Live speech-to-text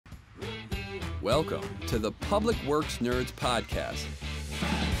Welcome to the Public Works Nerds Podcast.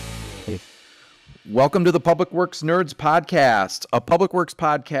 Welcome to the Public Works Nerds Podcast, a public works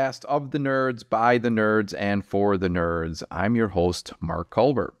podcast of the nerds, by the nerds, and for the nerds. I'm your host, Mark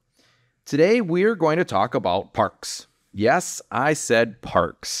Culver. Today, we're going to talk about parks. Yes, I said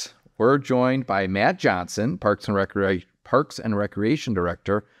parks. We're joined by Matt Johnson, Parks and Recreation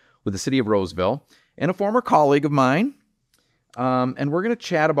Director with the City of Roseville, and a former colleague of mine. And we're going to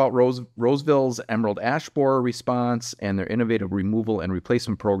chat about Roseville's emerald ash borer response and their innovative removal and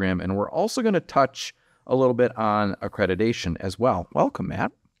replacement program. And we're also going to touch a little bit on accreditation as well. Welcome,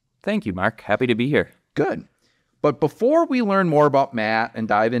 Matt. Thank you, Mark. Happy to be here. Good. But before we learn more about Matt and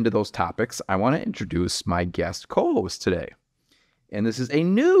dive into those topics, I want to introduce my guest co-host today. And this is a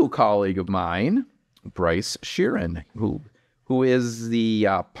new colleague of mine, Bryce Shearan, who is the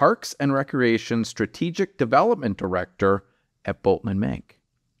Parks and Recreation Strategic Development Director at Bolton Menk.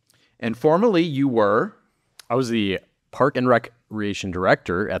 And formerly you were? I was the Park and Recreation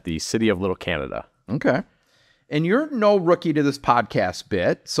Director at the City of Little Canada. Okay. And you're no rookie to this podcast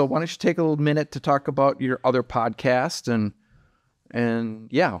bit, so why don't you take a little minute to talk about your other podcast and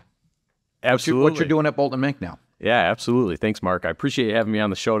yeah. Absolutely. What you're doing at Bolton Menk now. Yeah, absolutely. Thanks, Mark. I appreciate you having me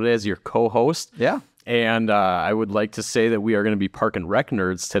on the show today as your co-host. Yeah. And I would like to say that we are going to be Park and Rec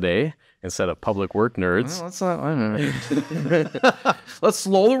nerds today instead of public work nerds. Well, let's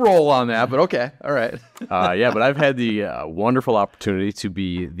slow the roll on that, but okay. All right. But I've had the wonderful opportunity to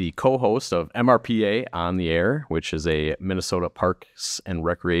be the co-host of MRPA On the Air, which is a Minnesota Parks and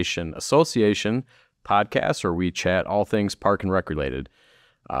Recreation Association podcast where we chat all things park and rec related.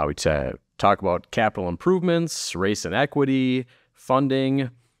 We talk about capital improvements, race and equity, funding,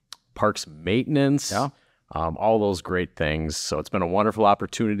 parks maintenance, all those great things. So it's been a wonderful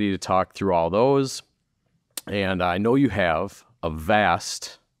opportunity to talk through all those. And I know you have a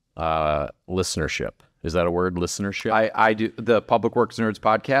vast listenership. Is that a word, listenership? I do. The Public Works Nerds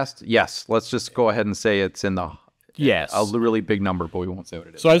podcast? Yes. Let's just go ahead and say it's in the... Yes. A really big number, but we won't say what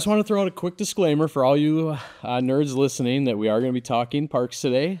it is. So I just want to throw out a quick disclaimer for all you nerds listening that we are going to be talking parks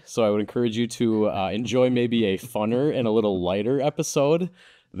today. So I would encourage you to enjoy maybe a funner and a little lighter episode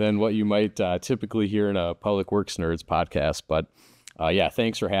than what you might typically hear in a Public Works Nerds podcast. But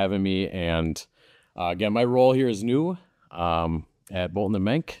thanks for having me. And again, my role here is new at Bolton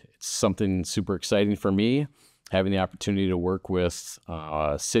Menk. It's something super exciting for me, having the opportunity to work with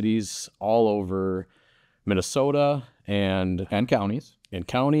cities all over Minnesota and counties. And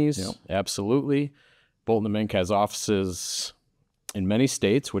counties, Yep. Absolutely. Bolton Menk has offices in many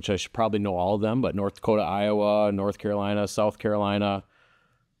states, which I should probably know all of them, but North Dakota, Iowa, North Carolina, South Carolina.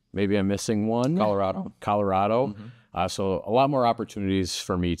 Maybe I'm missing one. Colorado. Mm-hmm. So a lot more opportunities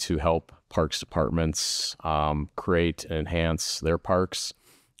for me to help parks departments create and enhance their parks.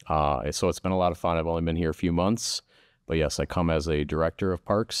 So it's been a lot of fun. I've only been here a few months, but yes, I come as a director of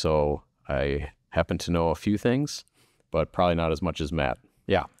parks, so I happen to know a few things, but probably not as much as Matt.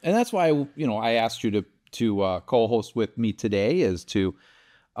 Yeah, and that's why I asked you to co-host with me today, is to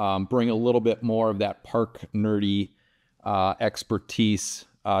bring a little bit more of that park nerdy expertise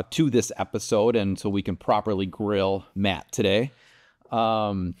to this episode, and so we can properly grill Matt today.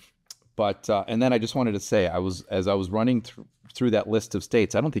 And then I just wanted to say, as I was running through that list of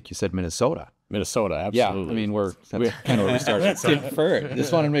states, I don't think you said Minnesota. Minnesota, absolutely. Yeah, I mean, that's kind of where we started.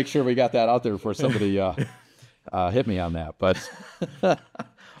 Just wanted to make sure we got that out there before somebody hit me on that. But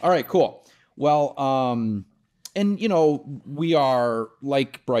all right, cool. Well, and we are,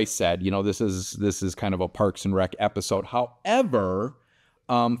 like Bryce said, this is kind of a Parks and Rec episode. However,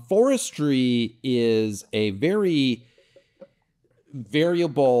 forestry is a very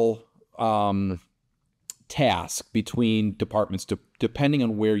variable task between departments depending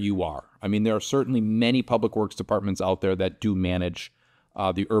on where you are. I mean, there are certainly many public works departments out there that do manage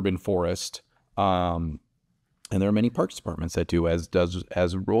the urban forest, and there are many parks departments that do, as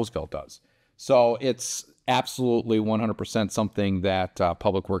Roseville does. So it's absolutely 100% something that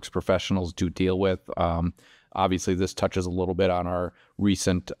public works professionals do deal with. Obviously, this touches a little bit on our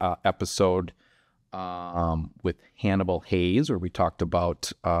recent episode with Hannibal Hayes, where we talked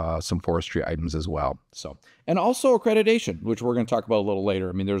about some forestry items as well. So, and also accreditation, which we're going to talk about a little later.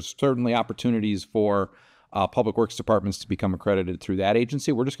 I mean, there's certainly opportunities for public works departments to become accredited through that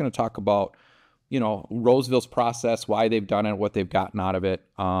agency. We're just going to talk about, Roseville's process, why they've done it, what they've gotten out of it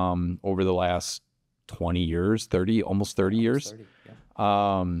over the last 20 years, almost 30 years,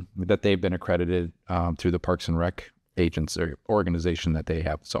 that they've been accredited through the Parks and Rec agency organization that they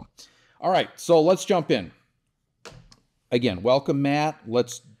have. So, all right, so let's jump in. Again, welcome, Matt.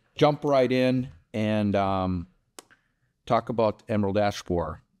 Let's jump right in and talk about emerald ash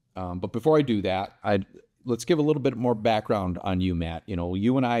borer. But before I do that, let's give a little bit more background on you, Matt. You know,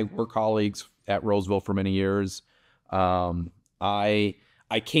 you and I were colleagues at Roseville for many years. I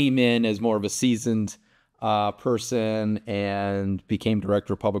came in as more of a seasoned person and became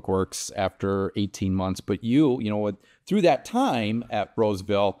director of public works after 18 months. But you know, through that time at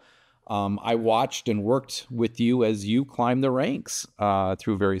Roseville, I watched and worked with you as you climbed the ranks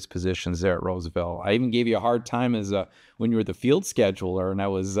through various positions there at Roseville. I even gave you a hard time when you were the field scheduler, and I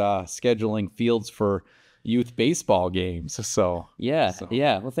was scheduling fields for youth baseball games. Yeah.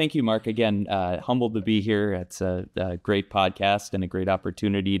 Well, thank you, Mark. Again, humbled to be here. It's a great podcast and a great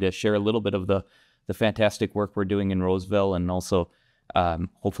opportunity to share a little bit of the fantastic work we're doing in Roseville, and also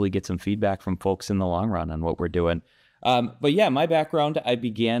hopefully get some feedback from folks in the long run on what we're doing. But yeah, my background, I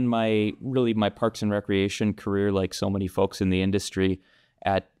began my Parks and Recreation career, like so many folks in the industry,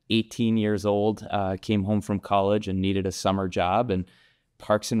 at 18 years old. Came home from college and needed a summer job, and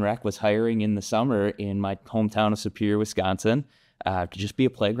Parks and Rec was hiring in the summer in my hometown of Superior, Wisconsin, to just be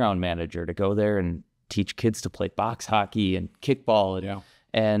a playground manager, to go there and teach kids to play box hockey and kickball.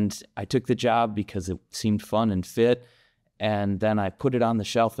 And I took the job because it seemed fun and fit. And then I put it on the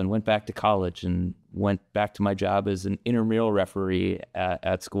shelf and went back to college and went back to my job as an intramural referee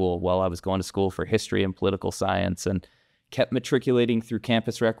at school while I was going to school for history and political science, and kept matriculating through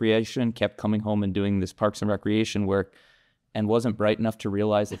campus recreation, kept coming home and doing this Parks and Recreation work, and wasn't bright enough to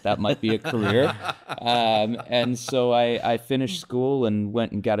realize that might be a career. And so I finished school and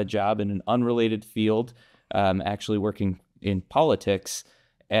went and got a job in an unrelated field, actually working in politics,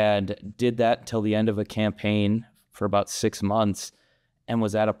 and did that until the end of a campaign for about 6 months, and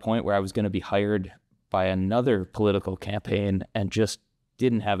was at a point where I was going to be hired by another political campaign and just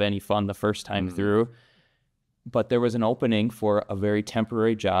didn't have any fun the first time through. But there was an opening for a very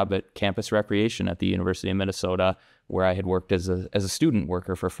temporary job at campus recreation at the University of Minnesota, where I had worked as a student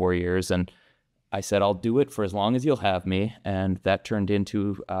worker for 4 years. And I said, I'll do it for as long as you'll have me. And that turned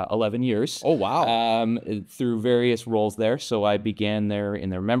into 11 years. Oh, wow. Through various roles there. So I began there in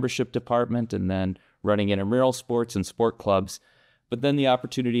their membership department, and then running intramural sports and sport clubs. But then the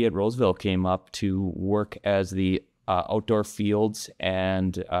opportunity at Roseville came up to work as the outdoor fields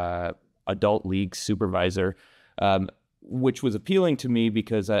and adult league supervisor, which was appealing to me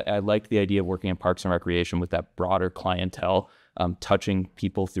because I liked the idea of working in Parks and Recreation with that broader clientele, touching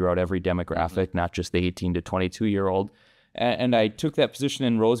people throughout every demographic, not just the 18 to 22-year-old. And I took that position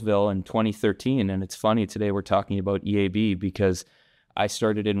in Roseville in 2013. And it's funny, today we're talking about EAB because I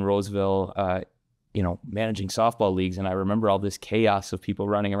started in Roseville managing softball leagues. And I remember all this chaos of people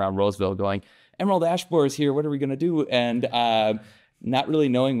running around Roseville going, Emerald Ash Borer is here, what are we going to do? And not really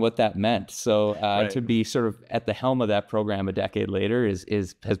knowing what that meant. So to be sort of at the helm of that program a decade later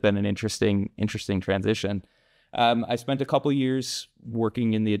has been an interesting transition. I spent a couple years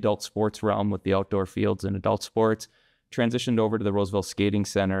working in the adult sports realm with the outdoor fields and adult sports, transitioned over to the Roseville Skating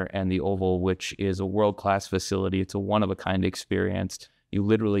Center and the Oval, which is a world-class facility. It's a one-of-a-kind experience. You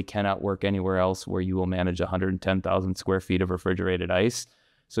literally cannot work anywhere else where you will manage 110,000 square feet of refrigerated ice.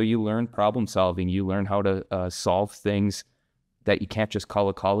 So you learn problem solving. You learn how to solve things that you can't just call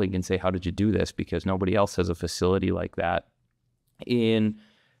a colleague and say, how did you do this? Because nobody else has a facility like that. In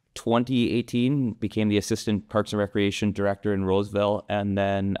 2018, became the Assistant Parks and Recreation Director in Roseville. And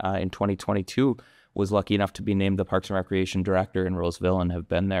then in 2022, was lucky enough to be named the Parks and Recreation Director in Roseville and have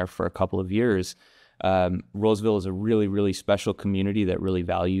been there for a couple of years. Roseville is a really, really special community that really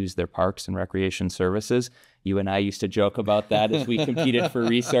values their parks and recreation services. You and I used to joke about that as we competed for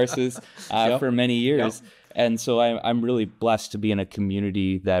resources for many years. Yep. And so I'm really blessed to be in a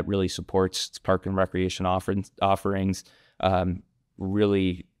community that really supports park and recreation offerings,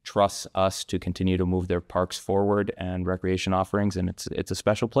 really trusts us to continue to move their parks forward and recreation offerings. And it's a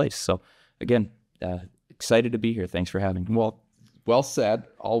special place. So again, excited to be here. Thanks for having me. Well said,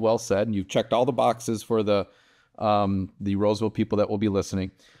 all well said. And you've checked all the boxes for the Roseville people that will be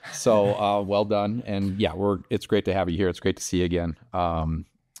listening. So well done. And yeah, it's great to have you here. It's great to see you again.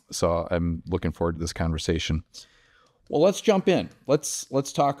 So I'm looking forward to this conversation. Well, let's jump in. Let's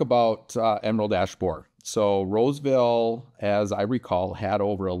talk about Emerald Ash Borer. So Roseville, as I recall, had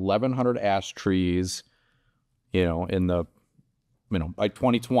over 1,100 ash trees, in the, by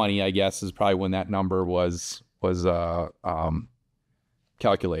 2020, I guess, is probably when that number was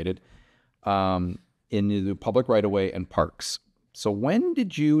calculated, in the public right-of-way and parks. So when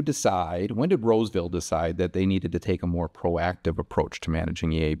did Roseville decide that they needed to take a more proactive approach to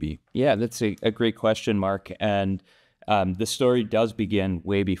managing EAB? Yeah, that's a great question, Mark. And the story does begin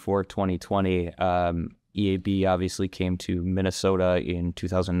way before 2020. EAB obviously came to Minnesota in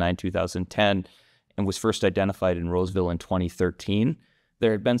 2009, 2010, and was first identified in Roseville in 2013.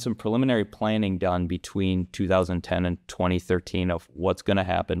 there had been some preliminary planning done between 2010 and 2013 of what's going to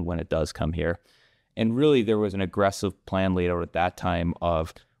happen when it does come here. And really, there was an aggressive plan laid out at that time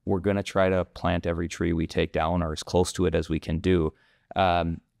of we're going to try to plant every tree we take down or as close to it as we can do.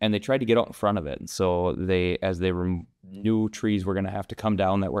 And they tried to get out in front of it. And so as they knew trees were going to have to come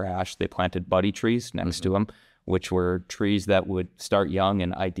down that were ash, they planted buddy trees next to them, which were trees that would start young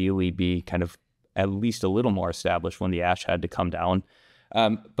and ideally be kind of at least a little more established when the ash had to come down.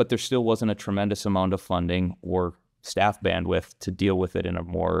 But there still wasn't a tremendous amount of funding or staff bandwidth to deal with it in a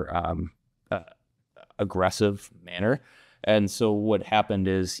more aggressive manner. And so what happened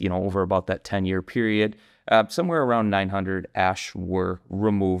is, over about that 10-year period, somewhere around 900 ash were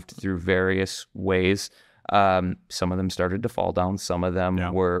removed through various ways. Some of them started to fall down. Some of them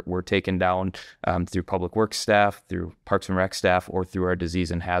were taken down through public works staff, through parks and rec staff, or through our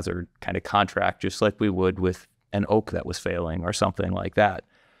disease and hazard kind of contract, just like we would with an oak that was failing or something like that.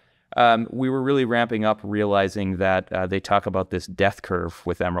 We were really ramping up, realizing that they talk about this death curve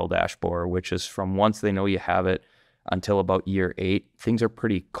with emerald ash borer, which is from once they know you have it until about year 8, things are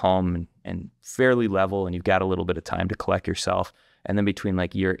pretty calm and fairly level, and you've got a little bit of time to collect yourself. And then between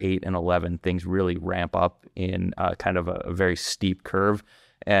like year 8 and 11, things really ramp up in kind of a very steep curve,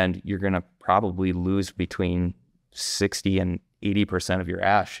 and you're going to probably lose between 60 and 80% of your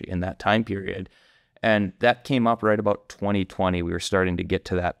ash in that time period. And that came up right about 2020. We were starting to get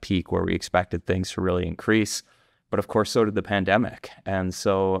to that peak where we expected things to really increase. But of course, so did the pandemic. And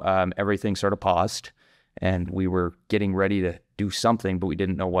so everything sort of paused, and we were getting ready to do something, but we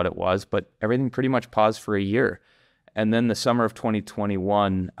didn't know what it was. But everything pretty much paused for a year. And then the summer of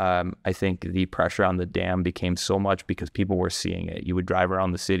 2021, I think the pressure on the dam became so much because people were seeing it. You would drive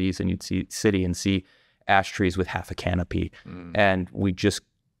around the cities and you'd see ash trees with half a canopy. And we just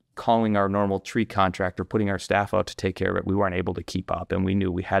calling our normal tree contractor, putting our staff out to take care of it, we weren't able to keep up. And we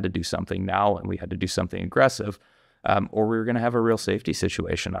knew we had to do something now, and we had to do something aggressive, or we were going to have a real safety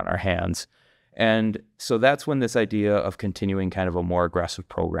situation on our hands. And so that's when this idea of continuing kind of a more aggressive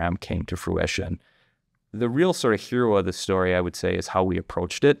program came to fruition. The real sort of hero of the story, I would say, is how we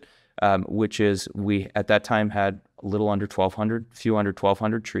approached it, which is we at that time had a little under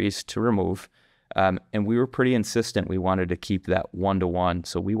 1,200 trees to remove. And we were pretty insistent. We wanted to keep that 1-to-1.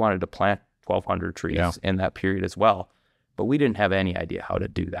 So we wanted to plant 1,200 trees in that period as well. But we didn't have any idea how to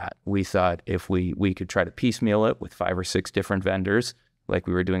do that. We thought if we could try to piecemeal it with 5 or 6 different vendors, like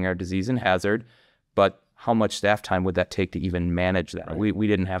we were doing our disease and hazard, but how much staff time would that take to even manage that? Right. We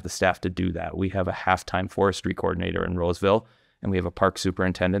didn't have the staff to do that. We have a half-time forestry coordinator in Roseville, and we have a park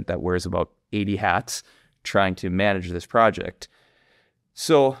superintendent that wears about 80 hats trying to manage this project.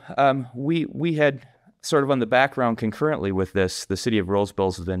 So we had sort of on the background concurrently with this, the City of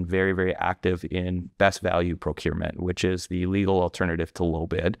Roseville has been very, very active in best value procurement, which is the legal alternative to low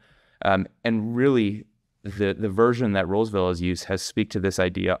bid. And really, the version that Roseville has used has speak to this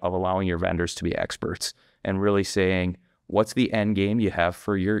idea of allowing your vendors to be experts and really saying, what's the end game you have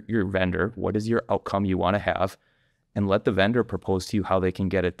for your vendor? What is your outcome you want to have? And let the vendor propose to you how they can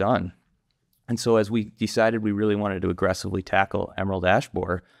get it done. And so as we decided we really wanted to aggressively tackle emerald ash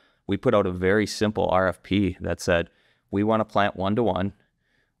borer, we put out a very simple RFP that said, we want to plant 1-to-1,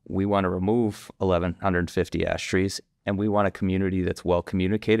 we want to remove 1,150 ash trees, and we want a community that's well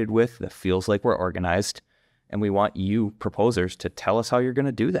communicated with, that feels like we're organized, and we want you proposers to tell us how you're going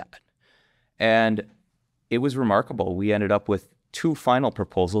to do that. And it was remarkable. We ended up with 2 final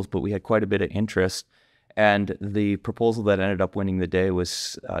proposals, but we had quite a bit of interest. And the proposal that ended up winning the day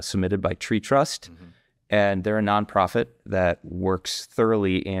was submitted by Tree Trust. And they're a nonprofit that works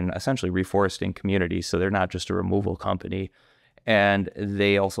thoroughly in essentially reforesting communities. So they're not just a removal company. And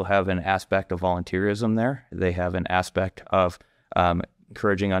they also have an aspect of volunteerism there. They have an aspect of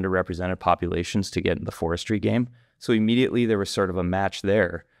encouraging underrepresented populations to get in the forestry game. So immediately there was sort of a match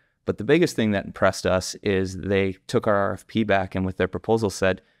there. But the biggest thing that impressed us is they took our RFP back and with their proposal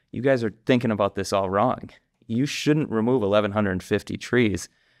said, you guys are thinking about this all wrong. You shouldn't remove 1,150 trees.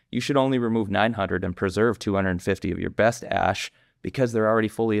 You should only remove 900 and preserve 250 of your best ash because they're already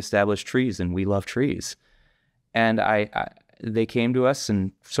fully established trees and we love trees. And they came to us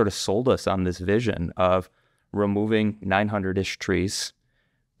and sort of sold us on this vision of removing 900-ish trees,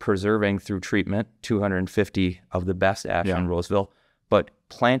 preserving through treatment 250 of the best ash in Roseville, but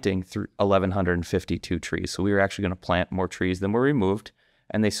planting through 1,152 trees. So we were actually going to plant more trees than were removed.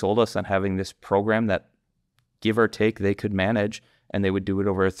 And they sold us on having this program that, give or take, they could manage, and they would do it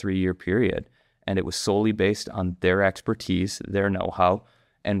over a 3-year period. And it was solely based on their expertise, their know-how,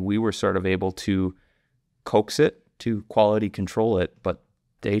 and we were sort of able to coax it, to quality control it, but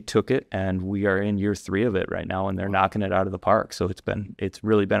they took it, and we are in year 3 of it right now, and they're knocking it out of the park. So it's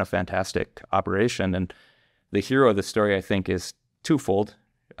really been a fantastic operation. And the hero of the story, I think, is twofold.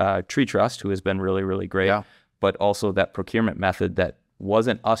 Tree Trust, who has been really, really great, but also that procurement method that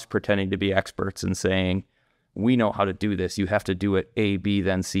wasn't us pretending to be experts and saying, we know how to do this. You have to do it A, B,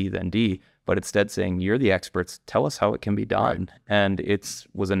 then C, then D. But instead saying, you're the experts. Tell us how it can be done. Right. And it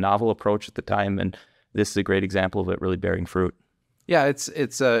was a novel approach at the time, and this is a great example of it really bearing fruit. Yeah,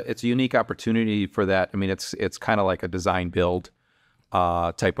 it's a unique opportunity for that. I mean, it's kind of like a design build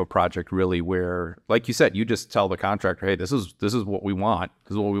type of project, really, where, like you said, you just tell the contractor, hey, this is what we want.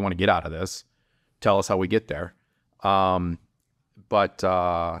 This is what we want to get out of this. Tell us how we get there. And it's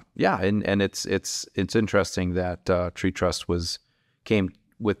interesting that Tree Trust came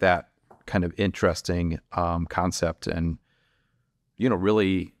with that kind of interesting concept, and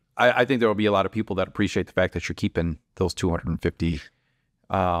really. I think there will be a lot of people that appreciate the fact that you're keeping those 250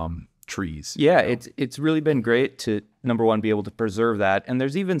 trees. Yeah, it's really been great to, number one, be able to preserve that. And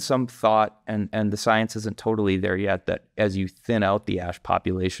there's even some thought, and the science isn't totally there yet, that as you thin out the ash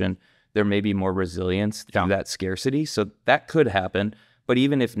population, there may be more resilience through that scarcity. So that could happen. But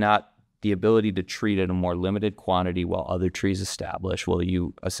even if not, the ability to treat at a more limited quantity while other trees establish, while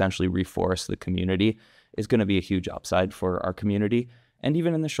you essentially reforest the community, is going to be a huge upside for our community. And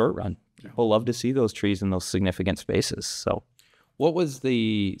even in the short run, people love to see those trees in those significant spaces. So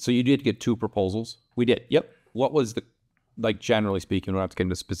so you did get 2 proposals? We did, yep. What was generally speaking, we don't have to get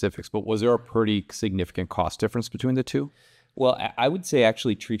into specifics, but was there a pretty significant cost difference between the 2? Well, I would say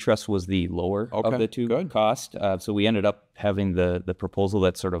actually Tree Trust was the lower of the 2 cost. So we ended up having the proposal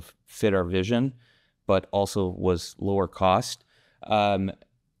that sort of fit our vision, but also was lower cost.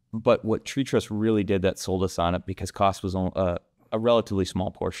 But what Tree Trust really did that sold us on it, because cost was a relatively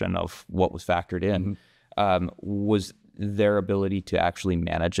small portion of what was factored in, was their ability to actually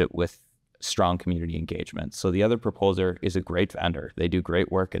manage it with strong community engagement. So the other proposer is a great vendor. They do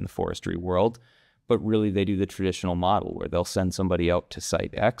great work in the forestry world, but really they do the traditional model where they'll send somebody out to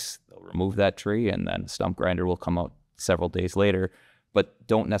site X, they'll remove that tree, and then a stump grinder will come out several days later, but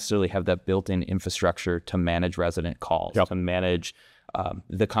don't necessarily have that built-in infrastructure to manage resident calls, to manage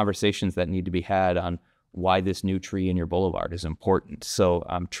the conversations that need to be had on why this new tree in your boulevard is important. So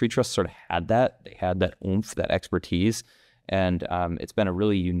Tree Trust sort of had that. They had that oomph, that expertise, and it's been a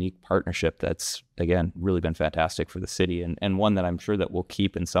really unique partnership that's, again, really been fantastic for the city, and one that I'm sure that we'll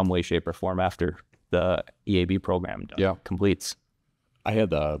keep in some way, shape, or form after the EAB program completes. I had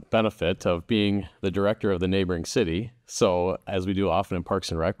the benefit of being the director of the neighboring city. So as we do often in Parks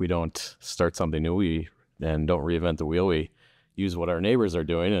and Rec, we don't start something new and don't reinvent the wheel. We use what our neighbors are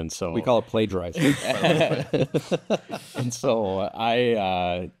doing, and so we call it plagiarizing. And so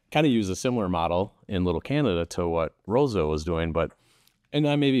I kind of use a similar model in Little Canada to what Roseville was doing, and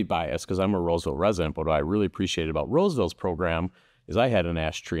I may be biased because I'm a Roseville resident, but what I really appreciated about Roseville's program is I had an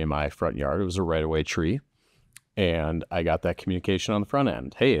ash tree in my front yard. It was a right-of-way tree, and I got that communication on the front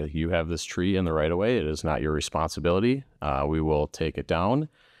end. Hey, you have this tree in the right-of-way. It is not your responsibility. We will take it down,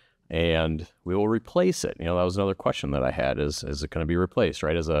 and we will replace it. That was another question that I had, is it going to be replaced,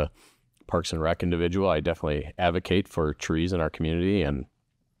 right? As a Parks and Rec individual, I definitely advocate for trees in our community and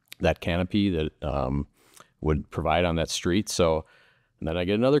that canopy that would provide on that street. So, and then I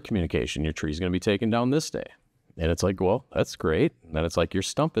get another communication, your tree is going to be taken down this day. And it's like, well, that's great. And then it's like, your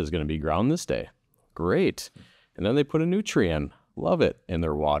stump is going to be ground this day. Great. And then they put a new tree in. Love it. And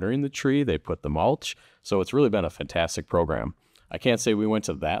they're watering the tree. They put the mulch. So it's really been a fantastic program. I can't say we went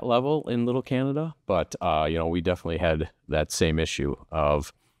to that level in Little Canada, but, we definitely had that same issue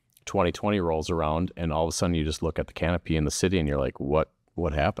of 2020 rolls around, and all of a sudden you just look at the canopy in the city and you're like, what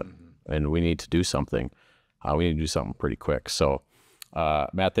happened? And we need to do something. We need to do something pretty quick. So,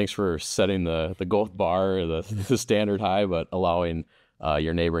 Matt, thanks for setting the gold bar, the standard high, but allowing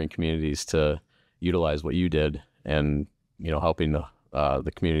your neighboring communities to utilize what you did and, helping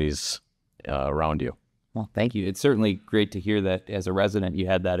the communities around you. Well, thank you. It's certainly great to hear that as a resident you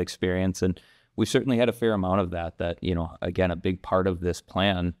had that experience, and we certainly had a fair amount of that, again, a big part of this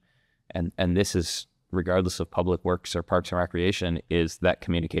plan, and this is regardless of Public Works or Parks and Recreation, is that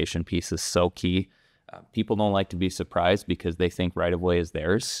communication piece is so key. People don't like to be surprised because they think right-of-way is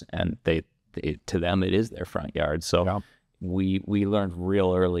theirs, and to them it is their front yard. So we learned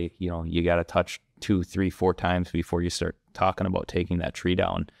real early, you got to touch 2, 3, 4 times before you start talking about taking that tree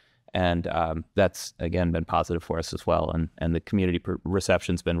down. And that's, again, been positive for us as well. And the community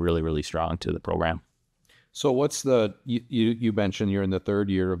reception's been really, really strong to the program. So what's you mentioned you're in the 3rd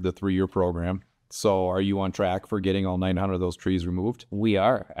year of the 3-year program. So are you on track for getting all 900 of those trees removed? We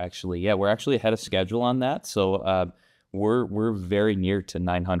are, actually. Yeah, we're actually ahead of schedule on that. So We're very near to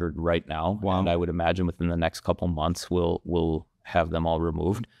 900 right now. Wow. And I would imagine within the next couple months, we'll have them all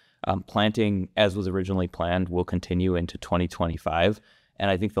removed. Planting, as was originally planned, will continue into 2025. And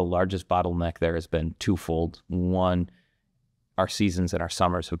I think the largest bottleneck there has been twofold. One, our seasons and our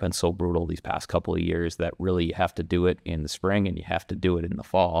summers have been so brutal these past couple of years that really you have to do it in the spring and you have to do it in the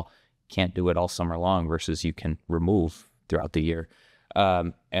fall. Can't do it all summer long versus you can remove throughout the year.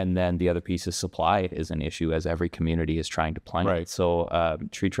 And then the other piece is supply is an issue as every community is trying to plant. Right. So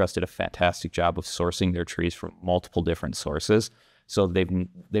Tree Trust did a fantastic job of sourcing their trees from multiple different sources. So they've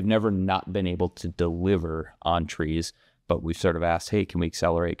never not been able to deliver on trees, but we've sort of asked, hey, can we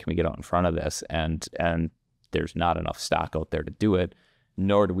accelerate? Can we get out in front of this? And there's not enough stock out there to do it,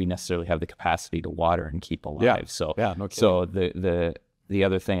 nor do we necessarily have the capacity to water and keep alive. Yeah. So Yeah, no kidding. so the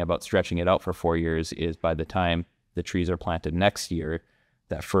other thing about stretching it out for 4 years is by the time the trees are planted next year,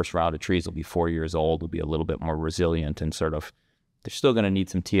 that first round of trees will be 4 years old, will be a little bit more resilient and sort of, they're still going to need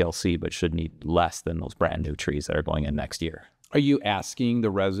some TLC, but should need less than those brand new trees that are going in next year. Are you asking the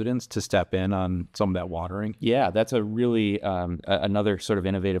residents to step in on some of that watering? Yeah, that's a really, another sort of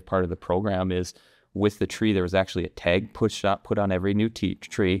innovative part of the program is with the tree, there was actually a tag put on every new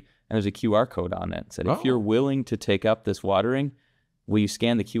tree, and there's a QR code on it. It said, if you're willing to take up this watering, will you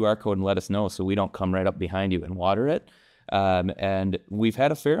scan the QR code and let us know so we don't come right up behind you and water it? And we've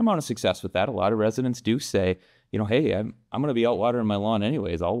had a fair amount of success with that. A lot of residents do say, hey, I'm going to be out watering my lawn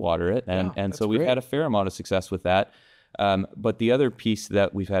anyways. I'll water it. And so we've had a fair amount of success with that. But the other piece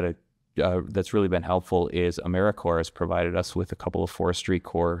that we've had that's really been helpful is AmeriCorps has provided us with a couple of Forestry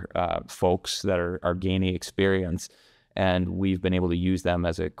Corps folks that are gaining experience. And we've been able to use them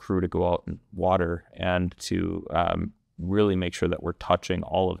as a crew to go out and water and to really make sure that we're touching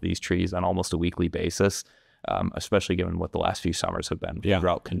all of these trees on almost a weekly basis, especially given what the last few summers have been,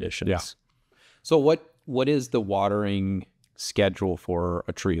 drought conditions. Yeah. So what is the watering schedule for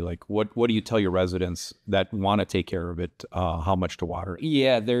a tree? Like what do you tell your residents that want to take care of it, how much to water it?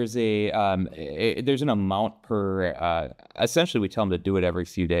 Yeah, there's there's an amount per, essentially we tell them to do it every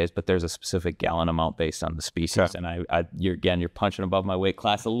few days, but there's a specific gallon amount based on the species. Okay. And you're punching above my weight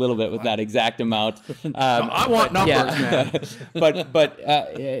class a little bit with that exact amount. I want numbers, man.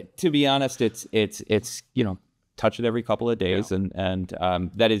 but to be honest, it's touch it every couple of days, and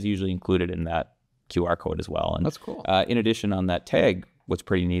that is usually included in that QR code as well. And that's cool. In addition, on that tag, what's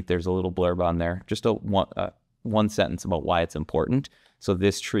pretty neat, there's a little blurb on there, just one sentence about why it's important. So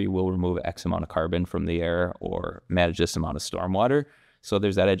this tree will remove X amount of carbon from the air or manage this amount of stormwater. So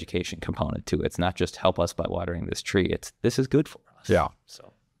there's that education component to it. It's not just help us by watering this tree. This is good for us. Yeah.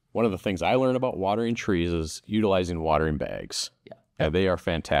 So one of the things I learned about watering trees is utilizing watering bags. Yeah, they are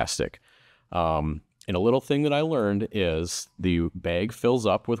fantastic. And a little thing that I learned is the bag fills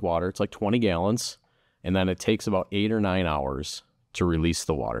up with water. It's like 20 gallons. And then it takes about 8 or 9 hours to release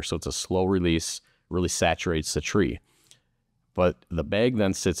the water. So it's a slow release, really saturates the tree. But the bag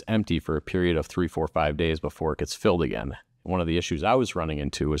then sits empty for a period of 3, 4, 5 days before it gets filled again. One of the issues I was running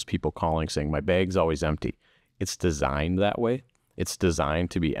into was people calling saying, my bag's always empty. It's designed that way. It's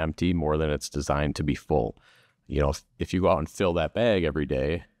designed to be empty more than it's designed to be full. If you go out and fill that bag every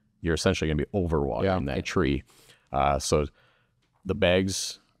day, you're essentially going to be overwatering that tree. So the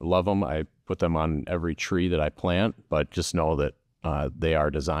bags, love them. I put them on every tree that I plant, but just know that they are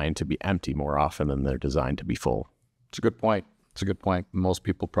designed to be empty more often than they're designed to be full. It's a good point. Most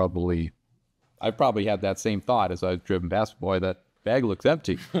people I probably had that same thought as I was driven past, boy, that bag looks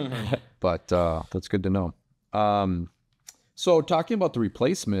empty. But that's good to know. So talking about the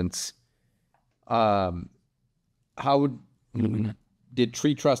replacements, did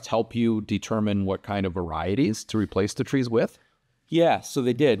Tree Trust help you determine what kind of varieties to replace the trees with? Yeah, so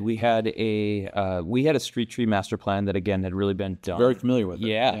they did. We had a street tree master plan that again had really been done. Very familiar with it.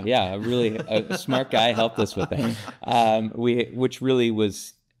 Yeah, really a smart guy helped us with it. Which really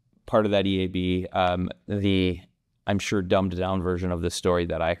was part of that EAB. I'm sure dumbed down version of the story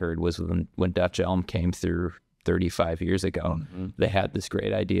that I heard was when Dutch elm came through 35 years ago. Mm-hmm. They had this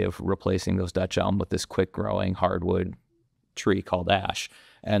great idea of replacing those Dutch elm with this quick growing hardwood tree called ash,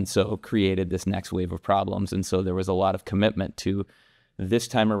 and so created this next wave of problems. And so there was a lot of commitment to this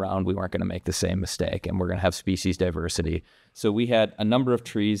time around we weren't going to make the same mistake, and we're going to have species diversity. So we had a number of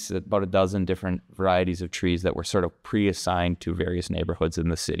trees, about a dozen different varieties of trees that were sort of pre-assigned to various neighborhoods in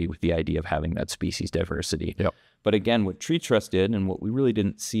the city with the idea of having that species diversity. Yep. But again, what Tree Trust did, and what we really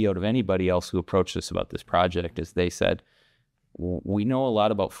didn't see out of anybody else who approached us about this project, is they said, we know a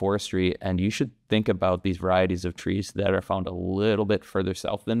lot about forestry, and you should think about these varieties of trees that are found a little bit further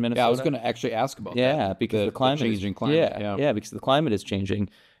south than Minnesota. Yeah, I was going to actually ask about that. Yeah, because the climate changing climate. Yeah, because the climate is changing.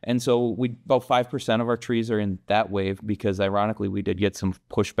 And so about 5% of our trees are in that wave, because ironically we did get some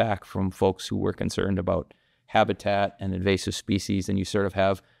pushback from folks who were concerned about habitat and invasive species, and you sort of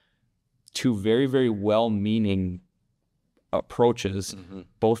have two very, very well-meaning approaches,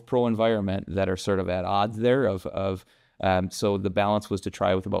 both pro-environment, that are sort of at odds there so the balance was to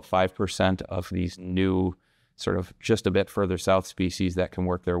try with about 5% of these new sort of just a bit further south species that can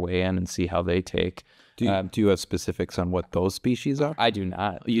work their way in and see how they take. Do you have specifics on what those species are? I do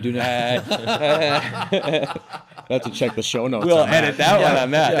not. You do not? Have to check the show notes. We'll edit that one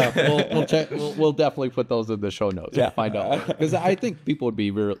on that. Yeah, we'll check. We'll definitely put those in the show notes. Yeah, find out, because I think people would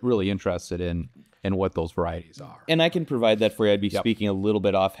be really interested in what those varieties are. And I can provide that for you. I'd be speaking a little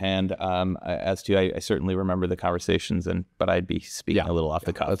bit offhand as to I certainly remember the conversations, but I'd be speaking a little off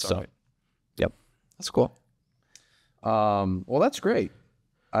the cuff. That's so, right. Yep, that's cool. Well, that's great.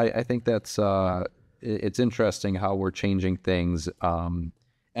 I think that's it's interesting how we're changing things. And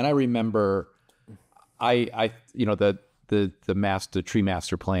I remember, the tree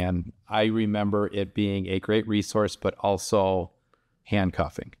master plan. I remember it being a great resource, but also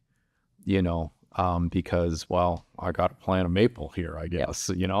handcuffing. Because I got to plant a maple here, I guess.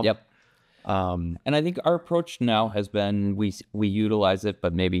 Yep. And I think our approach now has been we utilize it,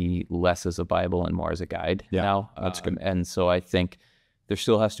 but maybe less as a Bible and more as a guide now. That's good. And so I think there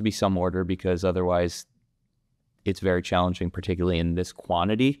still has to be some order, because otherwise it's very challenging, particularly in this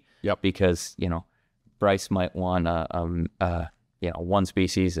quantity. Yep. Because, Bryce might want one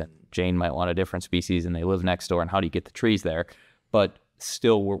species and Jane might want a different species, and they live next door, and how do you get the trees there? But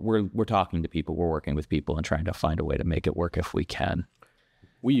still, we're talking to people, we're working with people and trying to find a way to make it work if we can.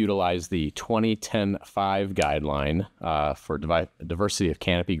 We utilize the 2010-5 guideline for diversity of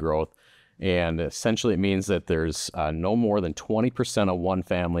canopy growth. And essentially it means that there's no more than 20% of one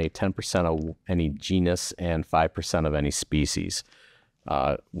family, 10% of any genus, and 5% of any species.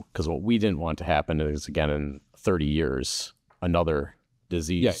 Because what we didn't want to happen is, again, in 30 years, another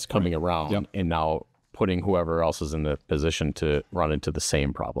disease coming around, and now putting whoever else is in the position to run into the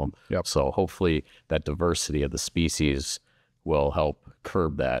same problem. Yep. So hopefully that diversity of the species will help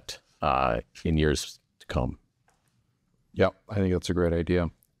curb that in years to come. Yep, I think that's a great idea.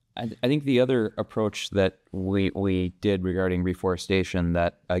 I think the other approach that we did regarding reforestation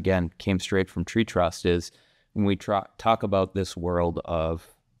that, again, came straight from Tree Trust is when we talk about this world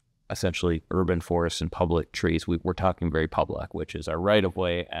of essentially urban forests and public trees, we're talking very public, which is our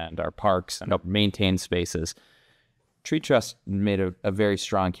right-of-way and our parks and our maintained spaces. Tree Trust made a very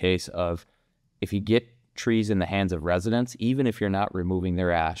strong case of, if you get trees in the hands of residents, even if you're not removing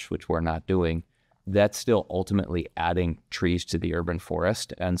their ash, which we're not doing, that's still ultimately adding trees to the urban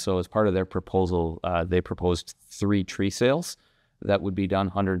forest. And so as part of their proposal, they proposed 3 tree sales that would be done,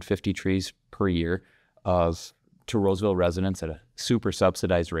 150 trees per year to Roseville residents at a super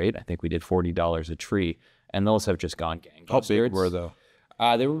subsidized rate. I think we did $40 a tree, and those have just gone gangbusters. How big were they?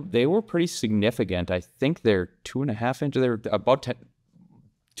 They were pretty significant. I think they're 2.5 inches. They're about 10,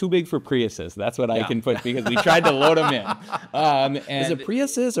 too big for Priuses. That's what I can put, because we tried to load them in. And Is it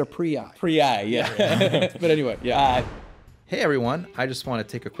Priuses or Prii? Prii, yeah. But anyway, yeah. Hey everyone, I just want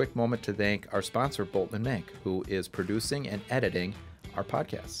to take a quick moment to thank our sponsor, Bolton Menk, who is producing and editing our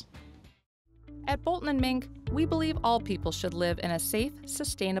podcasts. At Bolton & Menk, we believe all people should live in a safe,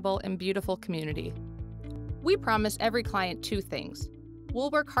 sustainable, and beautiful community. We promise every client 2 things. We'll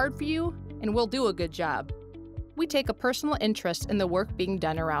work hard for you, and we'll do a good job. We take a personal interest in the work being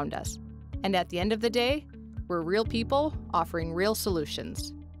done around us. And at the end of the day, we're real people offering real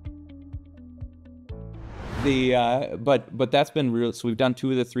solutions. But that's been real. So we've done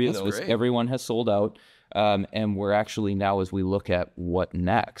 2 of the 3 of That's those. great. Everyone has sold out. And we're actually now, as we look at what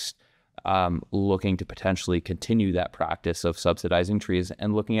next, looking to potentially continue that practice of subsidizing trees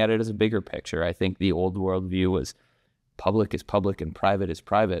and looking at it as a bigger picture. I think the old world view was public is public and private is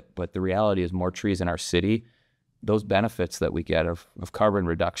private, but the reality is more trees in our city, those benefits that we get of carbon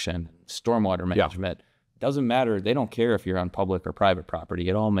reduction, stormwater management, doesn't matter. They don't care if you're on public or private property.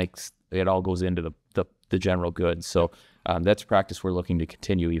 It all goes into the general good. So that's a practice we're looking to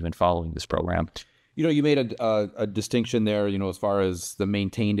continue even following this program. You made a distinction there, as far as the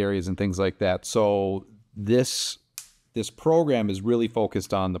maintained areas and things like that. So this program is really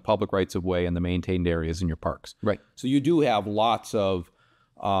focused on the public rights of way and the maintained areas in your parks. Right. So you do have lots of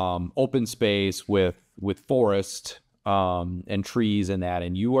open space with forest and trees and that,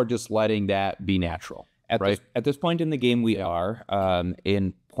 and you are just letting that be natural. At this point in the game, we are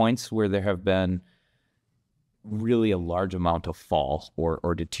in points where there have been really a large amount of fall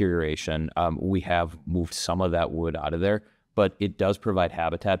or deterioration. We have moved some of that wood out of there, but it does provide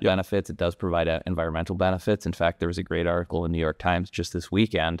habitat benefits. It does provide environmental benefits. In fact, there was a great article in New York Times just this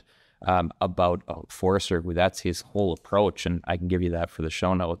weekend about a forester who that's his whole approach, and I can give you that for the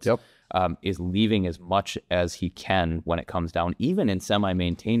show notes, is leaving as much as he can when it comes down, even in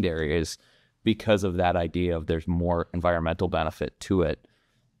semi-maintained areas, because of that idea of there's more environmental benefit to it.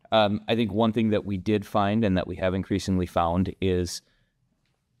 I think one thing that we did find and that we have increasingly found is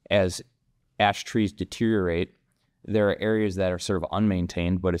as ash trees deteriorate, there are areas that are sort of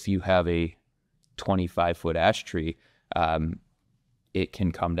unmaintained, but if you have a 25-foot ash tree, it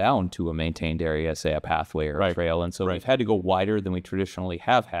can come down to a maintained area, say a pathway or a trail. And so we've had to go wider than we traditionally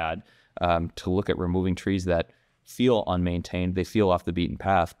have had to look at removing trees that feel unmaintained. They feel off the beaten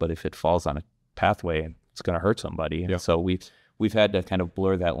path, but if it falls on a pathway, it's going to hurt somebody. And so we've had to kind of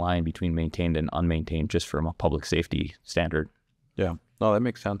blur that line between maintained and unmaintained just from a public safety standard. Yeah. No, that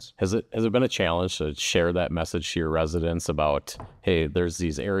makes sense. Has it been a challenge to share that message to your residents about, hey, there's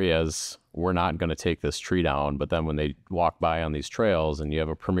these areas, we're not going to take this tree down, but then when they walk by on these trails and you have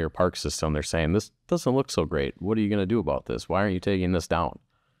a premier park system, they're saying, this doesn't look so great. What are you going to do about this? Why aren't you taking this down?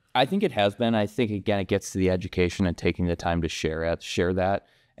 I think it has been. I think, again, it gets to the education and taking the time to share that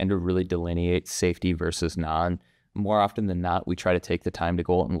and to really delineate safety versus non. More often than not, we try to take the time to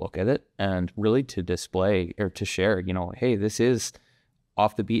go out and look at it and really to display or to share, hey, this is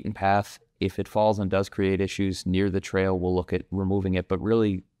off the beaten path. If it falls and does create issues near the trail, we'll look at removing it. But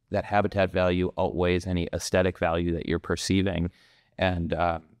really, that habitat value outweighs any aesthetic value that you're perceiving. And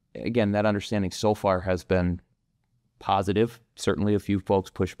again, that understanding so far has been positive. Certainly a few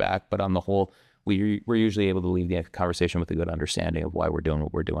folks push back, but on the whole, we're usually able to leave the conversation with a good understanding of why we're doing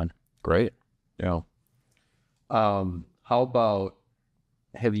what we're doing. Great. Yeah. How about,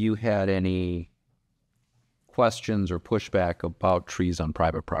 have you had any questions or pushback about trees on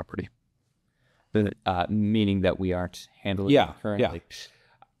private property? Meaning that we aren't handling it currently? Yeah.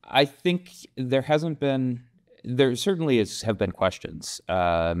 I think there certainly have been questions.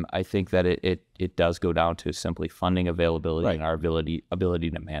 I think that it does go down to simply funding availability and our ability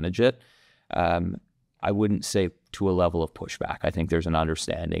to manage it. I wouldn't say to a level of pushback. I think there's an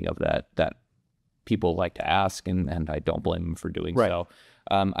understanding of that people like to ask, and I don't blame them for doing so.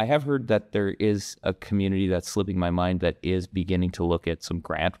 I have heard that there is a community that's slipping my mind that is beginning to look at some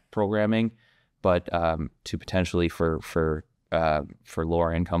grant programming, but to potentially for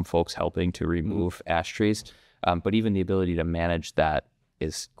lower income folks helping to remove ash trees. But even the ability to manage that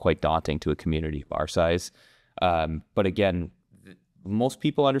is quite daunting to a community of our size. But again, most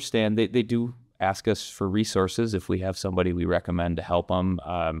people understand. They do ask us for resources if we have somebody we recommend to help them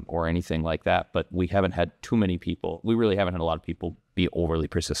or anything like that. But we haven't had too many people. We really haven't had a lot of people be overly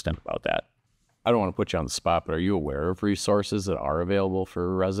persistent about that. I don't want to put you on the spot, but are you aware of resources that are available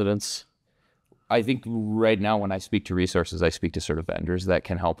for residents? I think right now when I speak to resources, I speak to sort of vendors that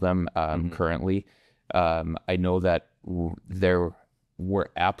can help them currently. I know that there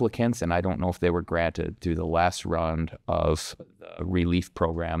were applicants, and I don't know if they were granted through the last round of the relief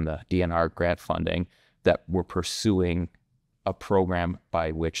program, the DNR grant funding, that were pursuing a program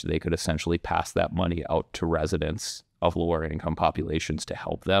by which they could essentially pass that money out to residents of lower income populations to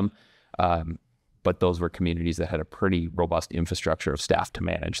help them. But those were communities that had a pretty robust infrastructure of staff to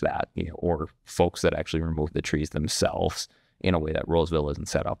manage that, or folks that actually removed the trees themselves in a way that Roseville isn't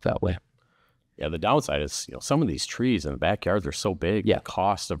set up that way. Yeah, the downside is, some of these trees in the backyard, they're so big. Yeah. The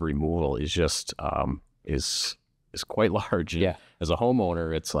cost of removal is just is quite large. Yeah. As a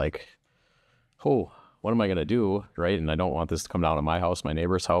homeowner, it's like, oh, what am I going to do, right? And I don't want this to come down to my house, my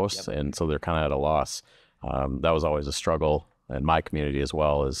neighbor's house, and so they're kind of at a loss. That was always a struggle in my community as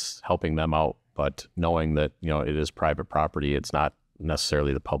well, is helping them out, but knowing that it is private property, it's not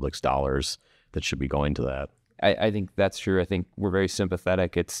necessarily the public's dollars that should be going to that. I think that's true. I think we're very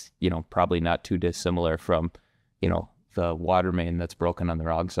sympathetic. It's, probably not too dissimilar from, the water main that's broken on the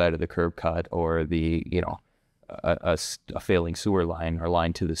wrong side of the curb cut, or the, a failing sewer line or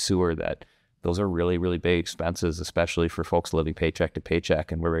line to the sewer. That those are really, really big expenses, especially for folks living paycheck to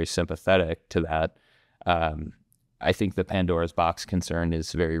paycheck. And we're very sympathetic to that. I think the Pandora's box concern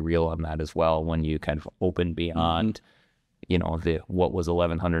is very real on that as well. When you kind of open beyond, what was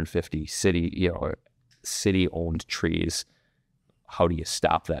 1,150 city-owned trees, how do you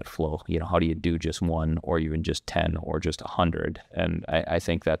stop that flow? How do you do just one, or even just 10, or just 100? And I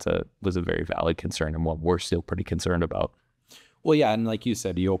think was a very valid concern, and one we're still pretty concerned about. Well, yeah, and like you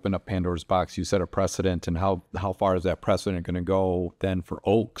said, you open up Pandora's box, you set a precedent, and how far is that precedent going to go then for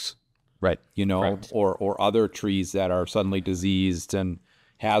oaks? Right. Correct. or other trees that are suddenly diseased and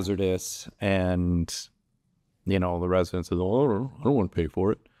hazardous, and the residents say, "Oh, I don't want to pay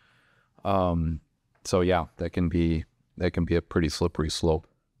for it." So yeah, that can be a pretty slippery slope.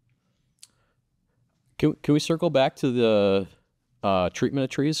 Can we circle back to the treatment of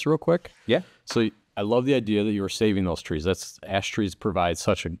trees real quick? Yeah. So I love the idea that you were saving those trees. Ash trees provide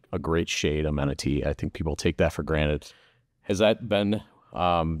such a great shade amenity. I think people take that for granted. Has that been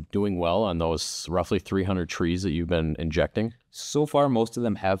doing well on those roughly 300 trees that you've been injecting? So far, most of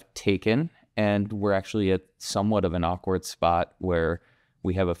them have taken, and we're actually at somewhat of an awkward spot where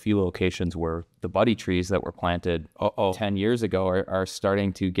we have a few locations where the buddy trees that were planted 10 years ago are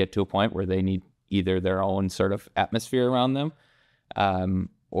starting to get to a point where they need either their own sort of atmosphere around them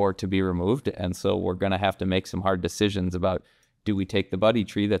or to be removed. And so we're going to have to make some hard decisions about, do we take the buddy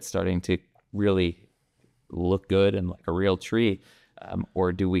tree that's starting to really look good and like a real tree,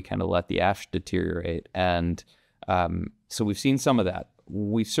 or do we kind of let the ash deteriorate? And so we've seen some of that.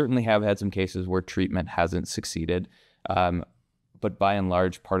 We certainly have had some cases where treatment hasn't succeeded. But by and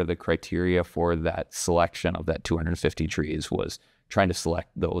large, part of the criteria for that selection of that 250 trees was trying to select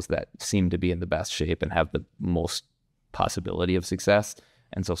those that seem to be in the best shape and have the most possibility of success.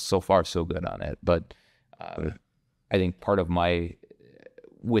 And so far, so good on it. But I think part of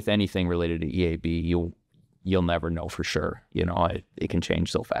with anything related to EAB, you'll never know for sure. It can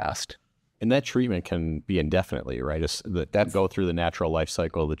change so fast. And that treatment can be indefinitely, right? That go through the natural life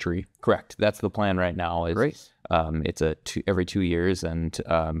cycle of the tree. Correct. That's the plan right now. Great. It's every 2 years, and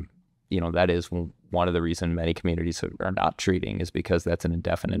that is one of the reasons many communities are not treating, is because that's an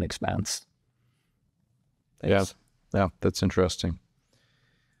indefinite expense. Thanks. Yeah, that's interesting.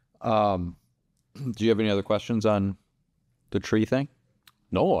 Do you have any other questions on the tree thing?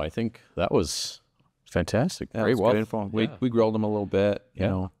 No, I think that was fantastic. Yeah, Great good info. We grilled them a little bit.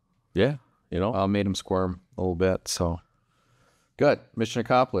 Yeah. Made them squirm a little bit. So good. Mission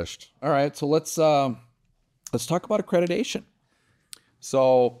accomplished. All right. So let's talk about accreditation.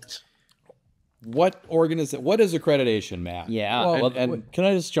 So what is accreditation, Matt? Yeah. Well, and can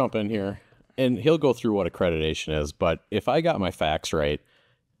I just jump in here? And he'll go through what accreditation is, but if I got my facts right,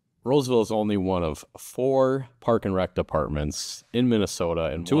 Roseville is only one of 4 park and rec departments in Minnesota,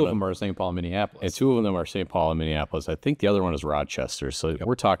 and 2 of them are St. Paul, Minneapolis. And 2 of them are St. Paul and Minneapolis. I think the other one is Rochester. So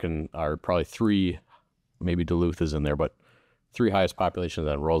we're talking probably 3, maybe Duluth is in there, but 3 highest populations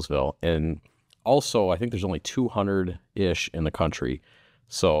in Roseville. And also, I think there's only 200-ish in the country.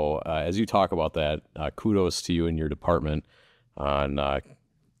 So as you talk about that, kudos to you and your department. And I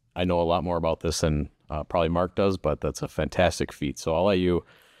know a lot more about this than probably Mark does, but that's a fantastic feat. So I'll let you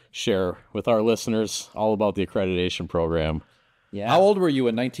share with our listeners all about the accreditation program. Yeah. How old were you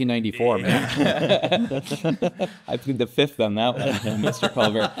in 1994, man? I plead the 5th on that one, Mr.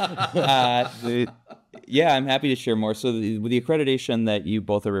 Culver. I'm happy to share more. So the accreditation that you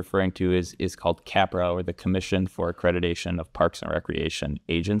both are referring to is called CAPRA, or the Commission for Accreditation of Parks and Recreation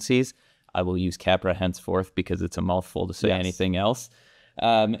Agencies. I will use CAPRA henceforth because it's a mouthful to say anything else.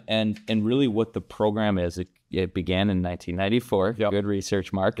 And really what the program is, it began in 1994. Yep. Good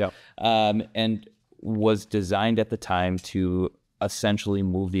research, Mark. Yep. And was designed at the time to essentially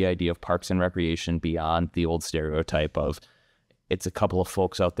move the idea of parks and recreation beyond the old stereotype of it's a couple of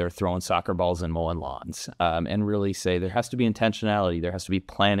folks out there throwing soccer balls and mowing lawns, and really say there has to be intentionality, there has to be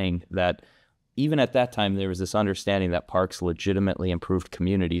planning. That even at that time, there was this understanding that parks legitimately improved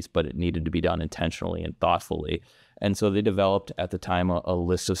communities, but it needed to be done intentionally and thoughtfully. And so they developed at the time a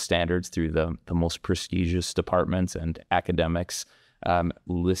list of standards through the most prestigious departments and academics,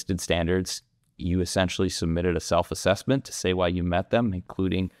 listed standards. You essentially submitted a self-assessment to say why you met them,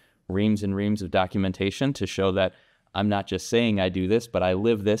 including reams and reams of documentation to show that I'm not just saying I do this, but I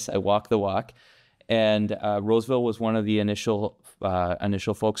live this, I walk the walk. And Roseville was one of the initial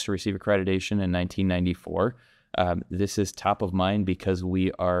folks to receive accreditation in 1994. This is top of mind because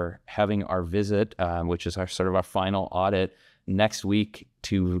we are having our visit, which is our final audit, next week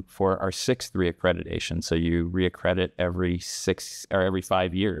for our 6th reaccreditation. So you reaccredit every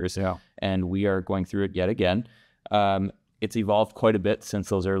 5 years, and we are going through it yet again. It's evolved quite a bit since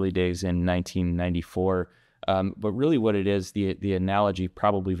those early days in 1994. But really what it is, the analogy,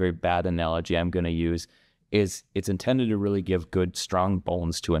 probably very bad analogy I'm going to use, is it's intended to really give good, strong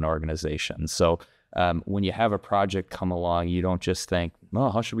bones to an organization. So when you have a project come along, you don't just think,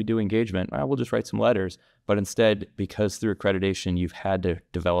 how should we do engagement? Well, we'll just write some letters. But instead, because through accreditation, you've had to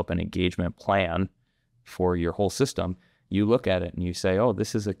develop an engagement plan for your whole system, you look at it and you say,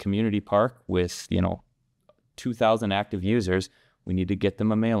 this is a community park with, 2,000 active users. We need to get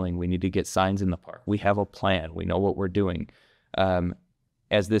them a mailing. We need to get signs in the park. We have a plan. We know what we're doing.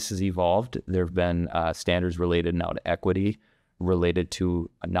 As this has evolved, there have been standards related now to equity, related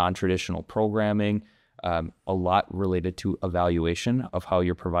to non-traditional programming, a lot related to evaluation of how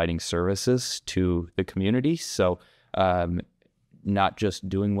you're providing services to the community. So not just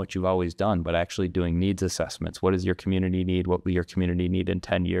doing what you've always done, but actually doing needs assessments. What does your community need? What will your community need in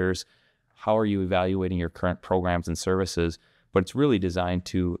 10 years? How are you evaluating your current programs and services? But it's really designed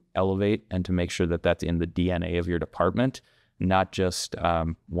to elevate and to make sure that that's in the DNA of your department, not just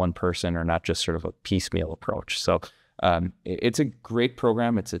one person or not just sort of a piecemeal approach. So it's a great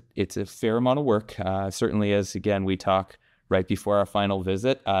program. It's a fair amount of work. Certainly, as again we talk right before our final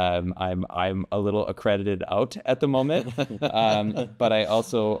visit, I'm a little accredited out at the moment, but I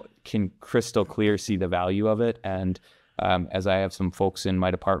also can crystal clear see the value of it. And as I have some folks in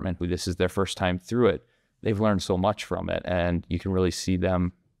my department who this is their first time through it, they've learned so much from it, and you can really see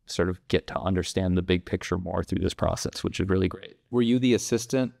them sort of get to understand the big picture more through this process, which is really great. Were you the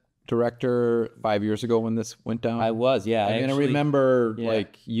assistant director 5 years ago when this went down? I was, yeah. I remember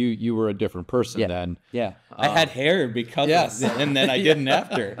like you were a different person then. Yeah, I had hair because of it, and then I didn't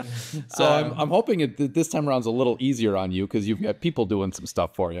after. So I'm hoping this time around's a little easier on you because you've got people doing some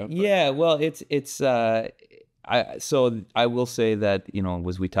stuff for you. But. Yeah, well, so I will say that,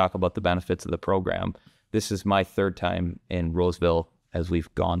 as we talk about the benefits of the program, this is my third time in Roseville as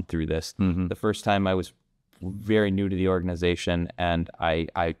we've gone through this. Mm-hmm. The first time I was very new to the organization, and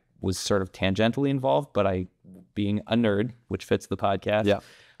I was sort of tangentially involved, but being a nerd, which fits the podcast,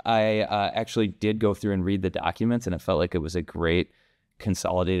 I actually did go through and read the documents, and it felt like it was a great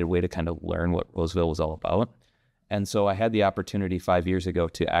consolidated way to kind of learn what Roseville was all about. And so I had the opportunity 5 years ago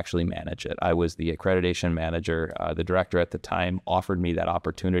to actually manage it. I was the accreditation manager. The director at the time offered me that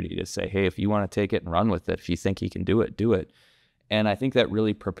opportunity to say, hey, if you want to take it and run with it, if you think you can do it, do it. And I think that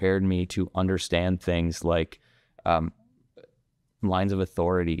really prepared me to understand things like lines of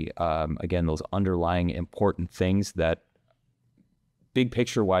authority, again, those underlying important things that big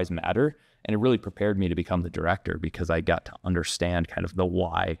picture wise matter. And it really prepared me to become the director because I got to understand kind of the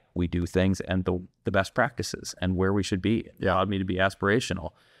why we do things and the best practices and where we should be. It allowed me to be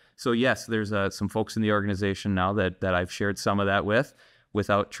aspirational. So yes, there's some folks in the organization now that I've shared some of that with,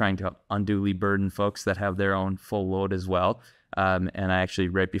 without trying to unduly burden folks that have their own full load as well. And I actually,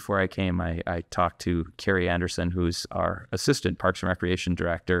 right before I came, I talked to Carrie Anderson, who's our assistant Parks and Recreation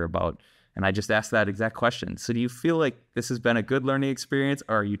director, and I just asked that exact question. So do you feel like this has been a good learning experience,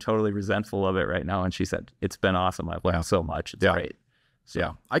 or are you totally resentful of it right now? And she said, it's been awesome. I've learned so much. It's great. So.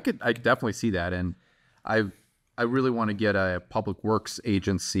 Yeah, I could definitely see that. And I really want to get a public works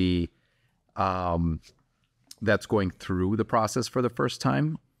agency that's going through the process for the first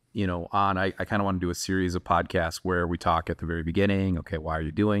time. I kind of want to do a series of podcasts where we talk at the very beginning. Okay, why are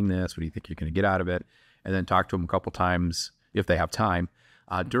you doing this? What do you think you're going to get out of it? And then talk to them a couple times if they have time.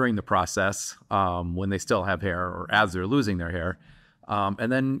 During the process, when they still have hair or as they're losing their hair. And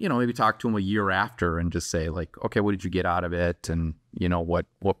then, maybe talk to them a year after and just say like, okay, what did you get out of it? And, what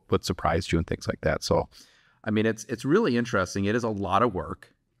surprised you and things like that. So, I mean, it's really interesting. It is a lot of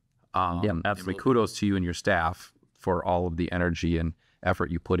work. Absolutely. Kudos to you and your staff for all of the energy and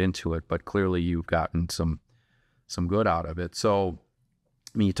effort you put into it. But clearly you've gotten some good out of it. So,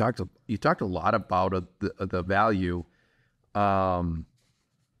 I mean, you talked a lot about the value.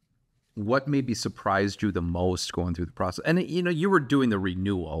 What maybe surprised you the most going through the process? And you were doing the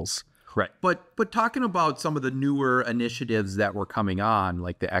renewals, correct? But talking about some of the newer initiatives that were coming on,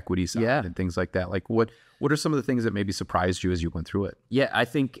 like the equity side and things like that. Like what are some of the things that maybe surprised you as you went through it? Yeah, I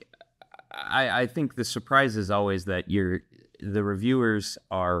think the surprise is always that the reviewers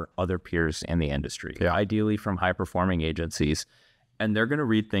are other peers in the industry, ideally from high performing agencies. And they're going to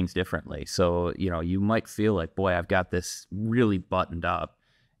read things differently. So, you might feel like, boy, I've got this really buttoned up.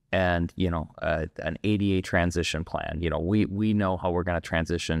 And, an ADA transition plan, we know how we're going to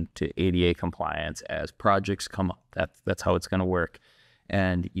transition to ADA compliance as projects come up. That's how it's going to work.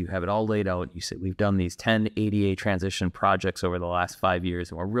 And you have it all laid out. You say, we've done these 10 ADA transition projects over the last 5 years,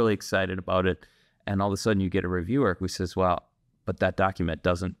 and we're really excited about it. And all of a sudden you get a reviewer who says, well, but that document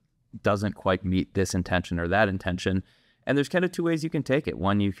doesn't quite meet this intention or that intention. And there's kind of two ways you can take it.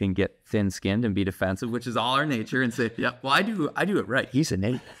 One, you can get thin-skinned and be defensive, which is all our nature, and say, yeah, well, I do it right. He's an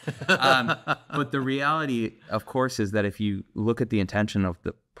idiot. But the reality, of course, is that if you look at the intention of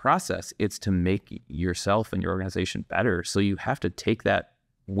the process, it's to make yourself and your organization better. So you have to take that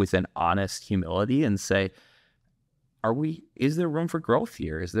with an honest humility and say, is there room for growth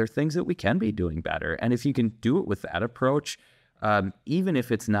here? Is there things that we can be doing better? And if you can do it with that approach, even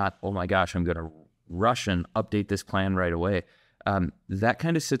if it's not, oh my gosh, I'm going to rush and update this plan right away, that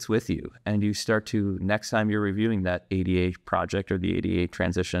kind of sits with you. And you start to, next time you're reviewing that ADA project or the ADA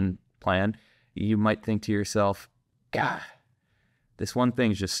transition plan, you might think to yourself, God, this one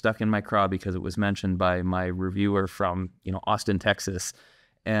thing's just stuck in my craw because it was mentioned by my reviewer from, Austin, Texas.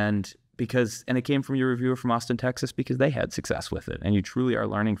 And it came from your reviewer from Austin, Texas, because they had success with it, and you truly are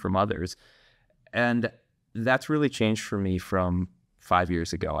learning from others. And that's really changed for me from 5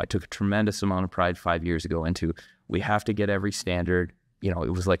 years ago. I took a tremendous amount of pride 5 years ago into, we have to get every standard. It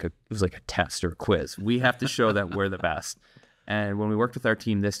was like a test or a quiz. We have to show that we're the best. And when we worked with our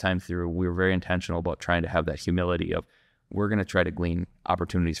team this time through, we were very intentional about trying to have that humility of, we're going to try to glean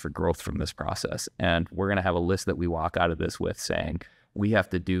opportunities for growth from this process. And we're going to have a list that we walk out of this with saying, we have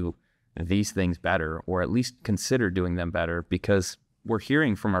to do these things better, or at least consider doing them better, because we're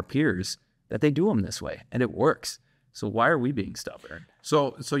hearing from our peers that they do them this way and it works. So why are we being stubborn?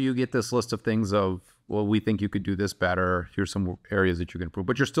 So you get this list of things of, well, we think you could do this better. Here's some areas that you can improve,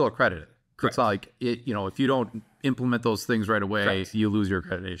 but you're still accredited. Correct. It's not like if you don't implement those things right away, correct, you lose your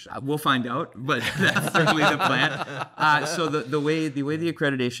accreditation. We'll find out, but that's certainly the plan. So the way the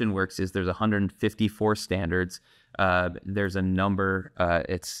accreditation works is there's 154 standards. There's a number,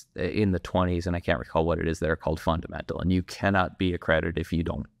 it's in the 20s, and I can't recall what it is, that are called fundamental, and you cannot be accredited if you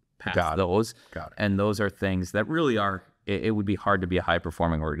don't pass those. Got it. And those are things that really are, it would be hard to be a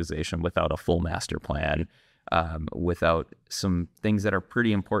high-performing organization without a full master plan, without some things that are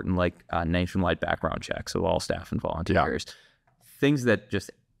pretty important, like nationwide background checks of all staff and volunteers. Yeah. Things that just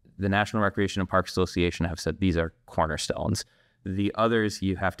the National Recreation and Park Association have said these are cornerstones. The others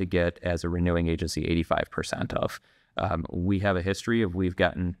you have to get as a renewing agency 85% of. We have a history of, we've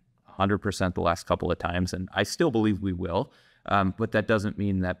gotten 100% the last couple of times, and I still believe we will. But that doesn't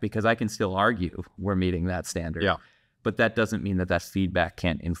mean that, because I can still argue we're meeting that standard. Yeah. But that doesn't mean that feedback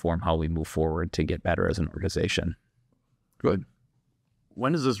can't inform how we move forward to get better as an organization. Good.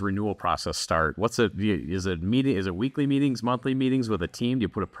 When does this renewal process start? Is it weekly meetings, monthly meetings with a team? Do you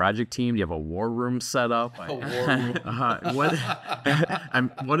put a project team? Do you have a war room set up? A war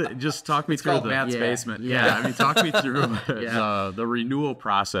room. Just talk me through Matt's basement. Yeah. Talk me through the renewal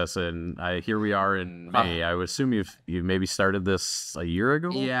process. And here we are in May. I would assume you've maybe started this a year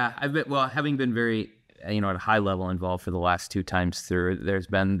ago? Yeah. Having been very, at a high level involved for the last two times through, there's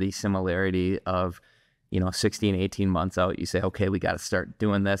been the similarity of, 16, 18 months out, you say, okay, we got to start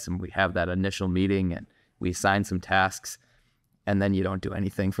doing this. And we have that initial meeting and we assign some tasks. And then you don't do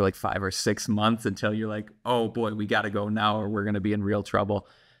anything for like 5 or 6 months until you're like, oh boy, we got to go now or we're going to be in real trouble.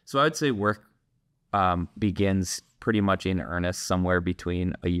 So I would say work begins pretty much in earnest somewhere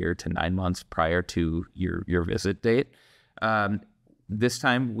between a year to 9 months prior to your visit date. This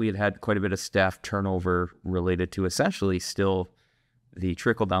time we had quite a bit of staff turnover related to essentially still the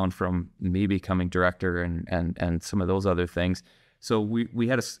trickle down from me becoming director and some of those other things. So we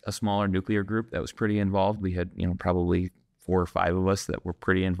had a smaller nuclear group that was pretty involved. We had, probably 4 or 5 of us that were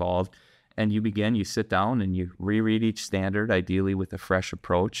pretty involved. And you sit down and you reread each standard, ideally with a fresh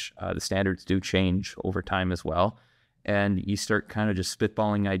approach. The standards do change over time as well. And you start kind of just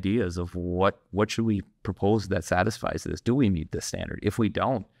spitballing ideas of what should we propose that satisfies this? Do we meet this standard? If we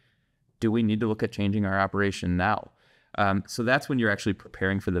don't, do we need to look at changing our operation now? So that's when you're actually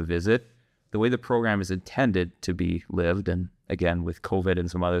preparing for the visit. The way the program is intended to be lived, and again, with COVID and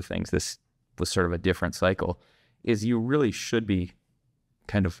some other things, this was sort of a different cycle, is you really should be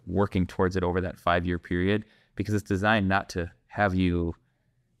kind of working towards it over that 5-year period, because it's designed not to have you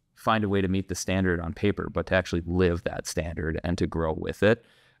find a way to meet the standard on paper, but to actually live that standard and to grow with it.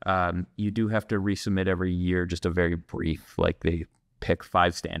 You do have to resubmit every year, just a very brief, like they pick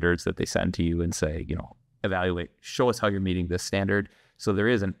 5 standards that they send to you and say, evaluate, show us how you're meeting this standard. So there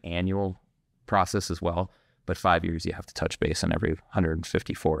is an annual process as well, but 5 years you have to touch base on every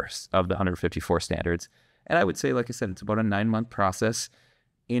 154 of the 154 standards. And I would say, like I said, it's about a 9-month process.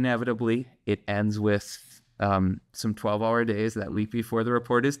 Inevitably, it ends with some 12-hour days that week before the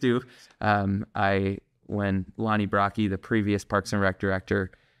report is due. When Lonnie Brocky, the previous Parks and Rec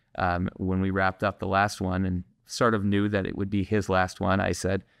director, when we wrapped up the last one and sort of knew that it would be his last one, I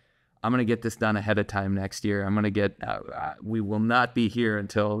said, I'm going to get this done ahead of time next year. I'm going to we will not be here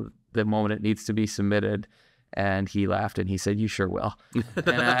until the moment it needs to be submitted. And he laughed and he said, you sure will.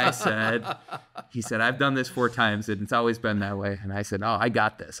 And he said, I've done this 4 times and it's always been that way. And I said, oh, I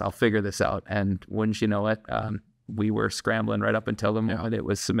got this. I'll figure this out. And wouldn't you know it, we were scrambling right up until the moment it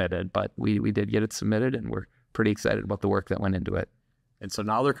was submitted. But we did get it submitted and we're pretty excited about the work that went into it. And so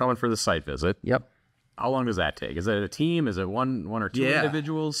now they're coming for the site visit. Yep. How long does that take? Is it a team? Is it one or two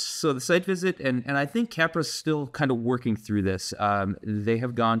individuals? So the site visit, and I think Capra's still kind of working through this. They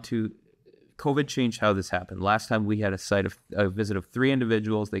have gone to, COVID changed how this happened. Last time we had a visit of 3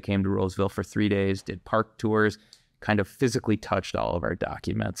 individuals. They came to Roseville for 3 days, did park tours, kind of physically touched all of our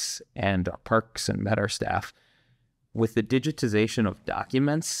documents and our parks and met our staff. with the digitization of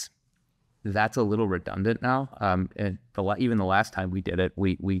documents, that's a little redundant now. And even the last time we did it,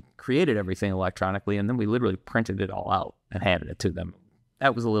 we created everything electronically, and then we literally printed it all out and handed it to them.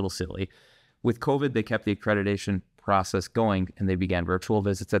 That was a little silly. With COVID, they kept the accreditation process going, and they began virtual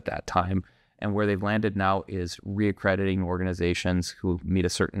visits at that time. And where they've landed now is reaccrediting organizations who meet a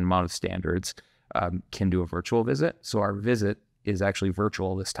certain amount of standards can do a virtual visit. So our visit is actually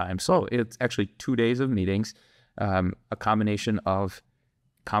virtual this time. So it's actually 2 days of meetings, a combination of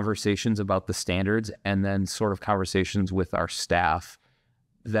conversations about the standards and then sort of conversations with our staff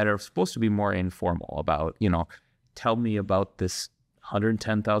that are supposed to be more informal about, tell me about this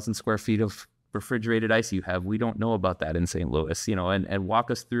 110,000 square feet of refrigerated ice you have. We don't know about that in St. Louis, and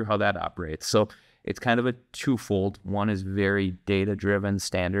walk us through how that operates. So it's kind of a twofold. One is very data-driven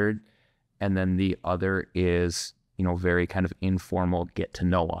standard, and then the other is, very kind of informal, get to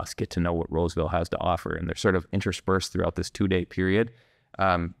know us, get to know what Roseville has to offer. And they're sort of interspersed throughout this 2-day period,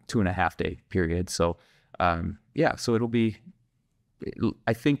 2.5-day period. So, so it'll be,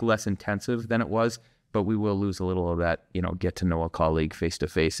 I think, less intensive than it was, but we will lose a little of that, get to know a colleague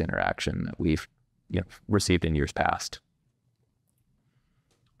face-to-face interaction that we've, received in years past.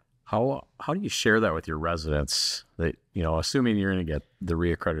 How do you share that with your residents? That, assuming you're going to get the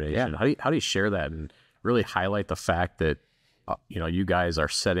reaccreditation, how do you share that and really highlight the fact that, you guys are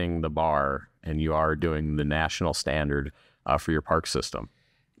setting the bar and you are doing the national standard for your park system?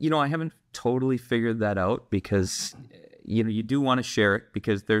 I haven't totally figured that out because, you do want to share it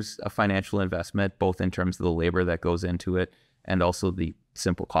because there's a financial investment, both in terms of the labor that goes into it and also the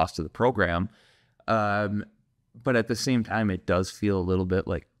simple cost of the program. But at the same time, it does feel a little bit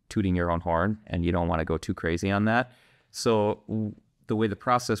like tooting your own horn, and you don't want to go too crazy on that. So the way the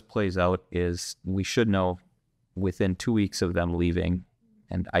process plays out is we should know within 2 weeks of them leaving,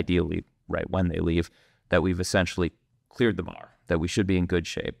 and ideally right when they leave, that we've essentially cleared the bar, that we should be in good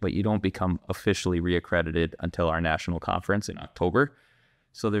shape. But you don't become officially reaccredited until our national conference in October.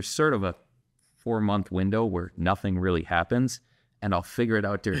 So there's sort of a 4-month window where nothing really happens, and I'll figure it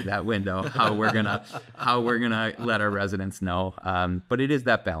out during that window how we're gonna let our residents know. But it is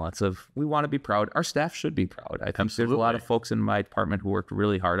that balance of, we want to be proud. Our staff should be proud. I think Absolutely. There's a lot of folks in my department who worked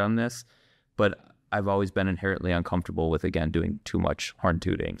really hard on this, but I've always been inherently uncomfortable with, again, doing too much horn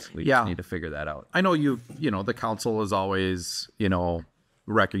tooting. We just need to figure that out. I know the council has always,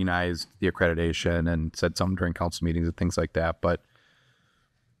 recognized the accreditation and said something during council meetings and things like that. But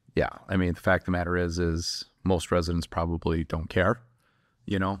yeah, I mean, the fact of the matter is most residents probably don't care,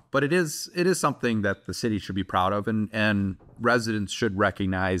 but it is something that the city should be proud of, and residents should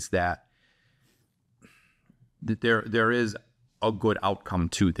recognize that there is a good outcome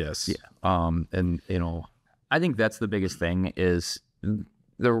to this. Yeah. I think that's the biggest thing is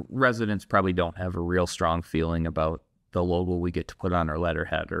the residents probably don't have a real strong feeling about the logo we get to put on our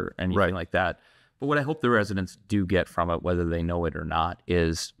letterhead or anything like that. But what I hope the residents do get from it, whether they know it or not,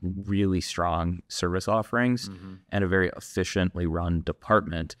 is really strong service offerings and a very efficiently run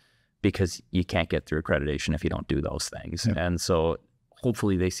department, because you can't get through accreditation if you don't do those things. Yep. And so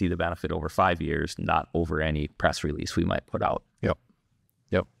hopefully they see the benefit over 5 years, not over any press release we might put out. Yep.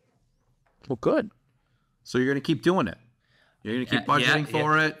 Well, good. So you're going to keep doing it. You're going to keep budgeting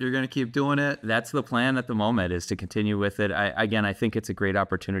for it. You're going to keep doing it. That's the plan at the moment, is to continue with it. I think it's a great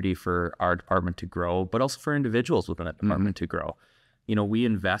opportunity for our department to grow, but also for individuals within that department to grow. We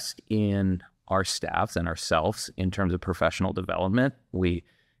invest in our staffs and ourselves in terms of professional development. We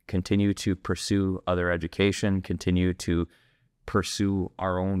continue to pursue other education, continue to pursue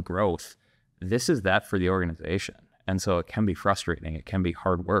our own growth. This is that for the organization. And so it can be frustrating. It can be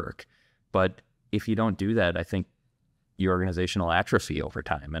hard work. But if you don't do that, I think your organization will atrophy over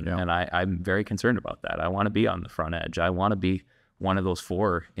time. And I'm very concerned about that. I want to be on the front edge. I want to be one of those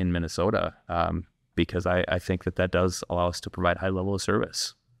 4 in Minnesota because I think that does allow us to provide high level of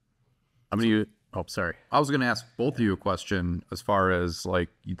service. I was going to ask both of you a question as far as like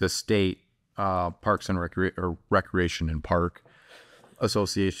the state Parks and Recreation and Park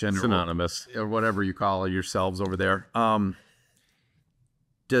Association. Synonymous. Or whatever you call yourselves over there.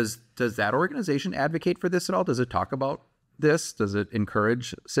 Does that organization advocate for this at all? Does it talk about this? Does it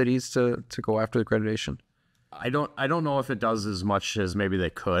encourage cities to go after accreditation? I don't know if it does as much as maybe they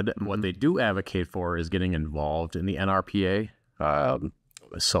could. What they do advocate for is getting involved in the NRPA.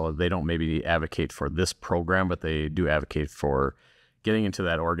 So they don't maybe advocate for this program, but they do advocate for getting into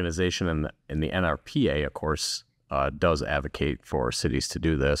that organization. And the NRPA, of course, does advocate for cities to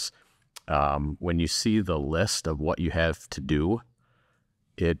do this. When you see the list of what you have to do,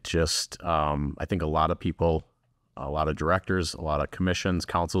 it just, I think a lot of people a lot of directors, a lot of commissions,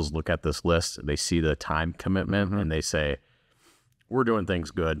 councils look at this list. They see the time commitment and they say, we're doing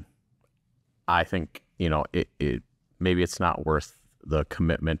things good. I think, it maybe it's not worth the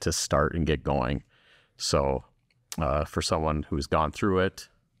commitment to start and get going. So for someone who's gone through it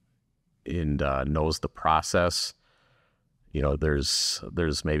and knows the process, there's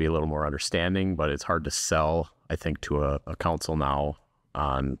maybe a little more understanding, but it's hard to sell, I think, to a council now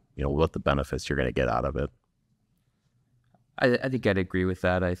on, what the benefits you're going to get out of it. I think I'd agree with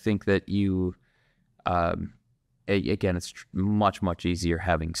that. I think that you, again, it's much, much easier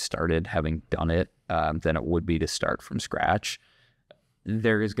having done it than it would be to start from scratch.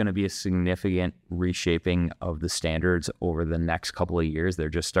 There is going to be a significant reshaping of the standards over the next couple of years. They're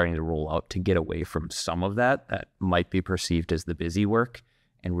just starting to roll out to get away from some of that might be perceived as the busy work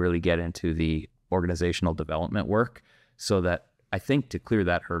and really get into the organizational development work, so that I think to clear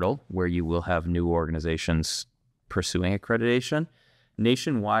that hurdle where you will have new organizations pursuing accreditation.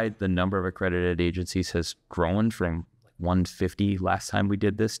 Nationwide, the number of accredited agencies has grown from 150 last time we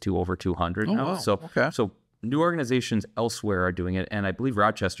did this to over 200 now. Wow. So, Okay. so new organizations elsewhere are doing it, and I believe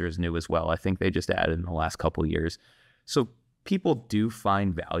Rochester is new as well. I think they just added in the last couple of years. So people do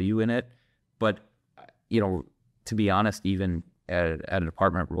find value in it, but to be honest, even at a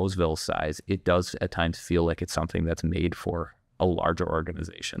department Roseville size, it does at times feel like it's something that's made for a larger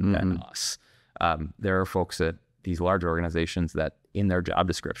organization than us. There are folks at these large organizations that in their job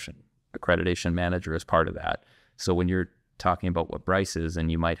description, accreditation manager is part of that. So when you're talking about what Bryce is,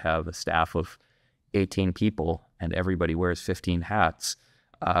 and you might have a staff of 18 people and everybody wears 15 hats,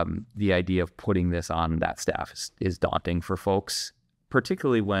 the idea of putting this on that staff is daunting for folks,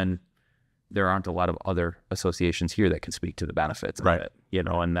 particularly when there aren't a lot of other associations here that can speak to the benefits of it,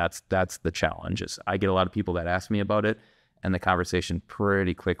 and that's the challenge. Is I get a lot of people that ask me about it, and the conversation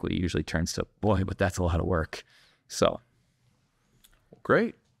pretty quickly usually turns to, boy, but that's a lot of work. So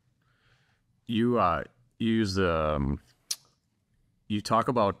great. You use you talk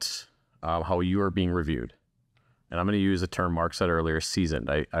about how you are being reviewed, and I'm going to use a term Mark said earlier, seasoned.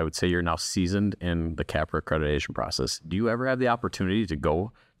 I would say you're now seasoned in the CAPRA accreditation process. Do you ever have the opportunity to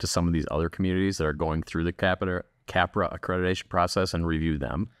go to some of these other communities that are going through the CAPRA accreditation process and review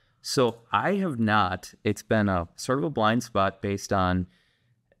them? So I have not. It's been a sort of a blind spot based on,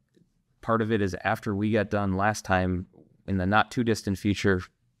 part of it is after we got done last time, in the not too distant future,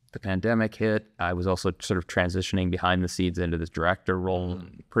 the pandemic hit. I was also sort of transitioning behind the scenes into this director role,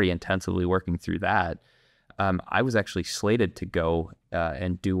 pretty intensively working through that. I was actually slated to go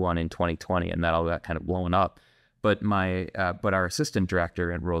and do one in 2020, and that all got kind of blown up. But our assistant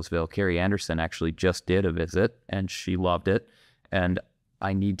director in Roseville, Carrie Anderson, actually just did a visit, and she loved it. And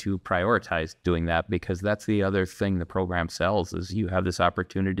I need to prioritize doing that, because that's the other thing the program sells, is you have this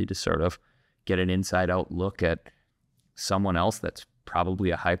opportunity to sort of get an inside-out look at someone else that's probably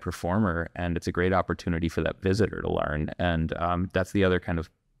a high performer, and it's a great opportunity for that visitor to learn. And that's the other kind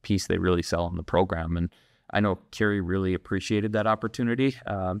of piece they really sell in the program. And I know Carrie really appreciated that opportunity.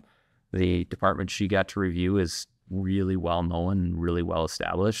 The department she got to review is really well known and really well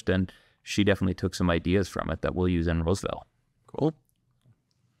established, and she definitely took some ideas from it that we'll use in Roseville. Cool.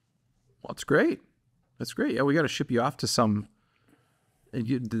 Well, that's great. That's great. Yeah, we got to ship you off to some.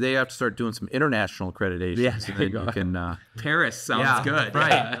 They have to start doing some international accreditations. Yeah, so that you can. Paris sounds good.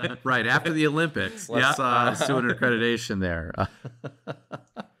 Right, right. After the Olympics, let's do an accreditation there. Well,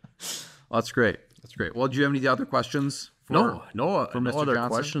 that's great. That's great. Well, do you have any other questions? No Mr. other Johnson?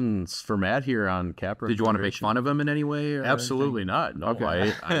 questions for Matt here on CAPRA. Did you want to make fun of him in any way? Or Absolutely not. No,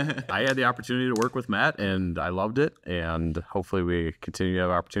 Okay. I had the opportunity to work with Matt, and I loved it. And hopefully we continue to have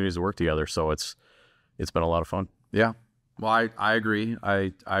opportunities to work together. So it's been a lot of fun. Yeah. Well, I agree.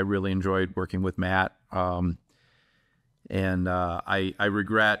 I really enjoyed working with Matt. And I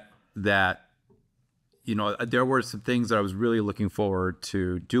regret that, there were some things that I was really looking forward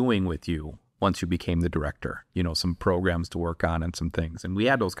to doing with you once you became the director, some programs to work on and some things. And we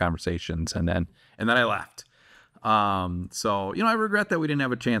had those conversations, and then I left. So, I regret that we didn't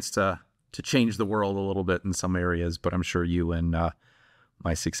have a chance to change the world a little bit in some areas, but I'm sure you and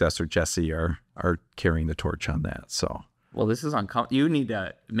my successor, Jesse, are carrying the torch on that. So. Well, this is uncomfortable. You need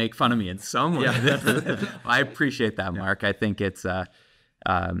to make fun of me in some way. Yeah. I appreciate that, Mark. I think it's,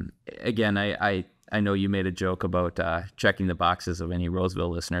 again, I know you made a joke about checking the boxes of any Roseville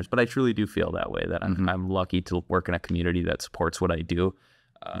listeners, but I truly do feel that way, that I'm lucky to work in a community that supports what I do,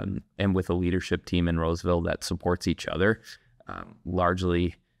 and with a leadership team in Roseville that supports each other.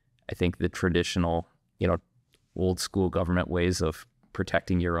 Largely, I think the traditional, old school government ways of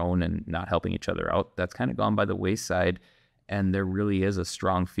protecting your own and not helping each other out, that's kind of gone by the wayside. And there really is a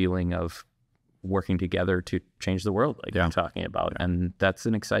strong feeling of working together to change the world, like you're talking about. And that's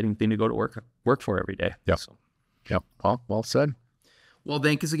an exciting thing to go to work for every day. Yep. So. Yep. Well said. Well,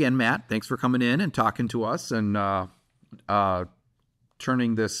 thanks again, Matt. Thanks for coming in and talking to us and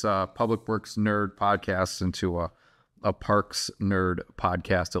turning this Public Works Nerd podcast into a Parks Nerd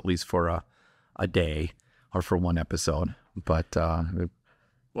podcast, at least for a day or for one episode. But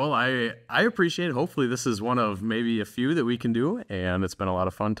well, I appreciate it. Hopefully this is one of maybe a few that we can do, and it's been a lot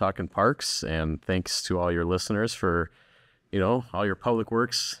of fun talking parks. And thanks to all your listeners for, all your Public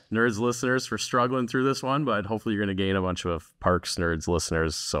Works Nerds listeners for struggling through this one, but hopefully you're going to gain a bunch of Parks Nerds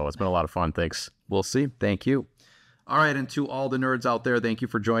listeners. So it's been a lot of fun. Thanks. we'll see. Thank you. All right, and to all the nerds out there, thank you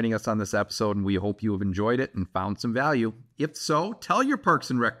for joining us on this episode, and we hope you have enjoyed it and found some value. If so, tell your Parks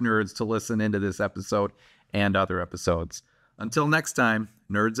and Rec nerds to listen into this episode and other episodes. Until next time,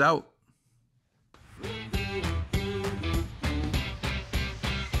 nerds out.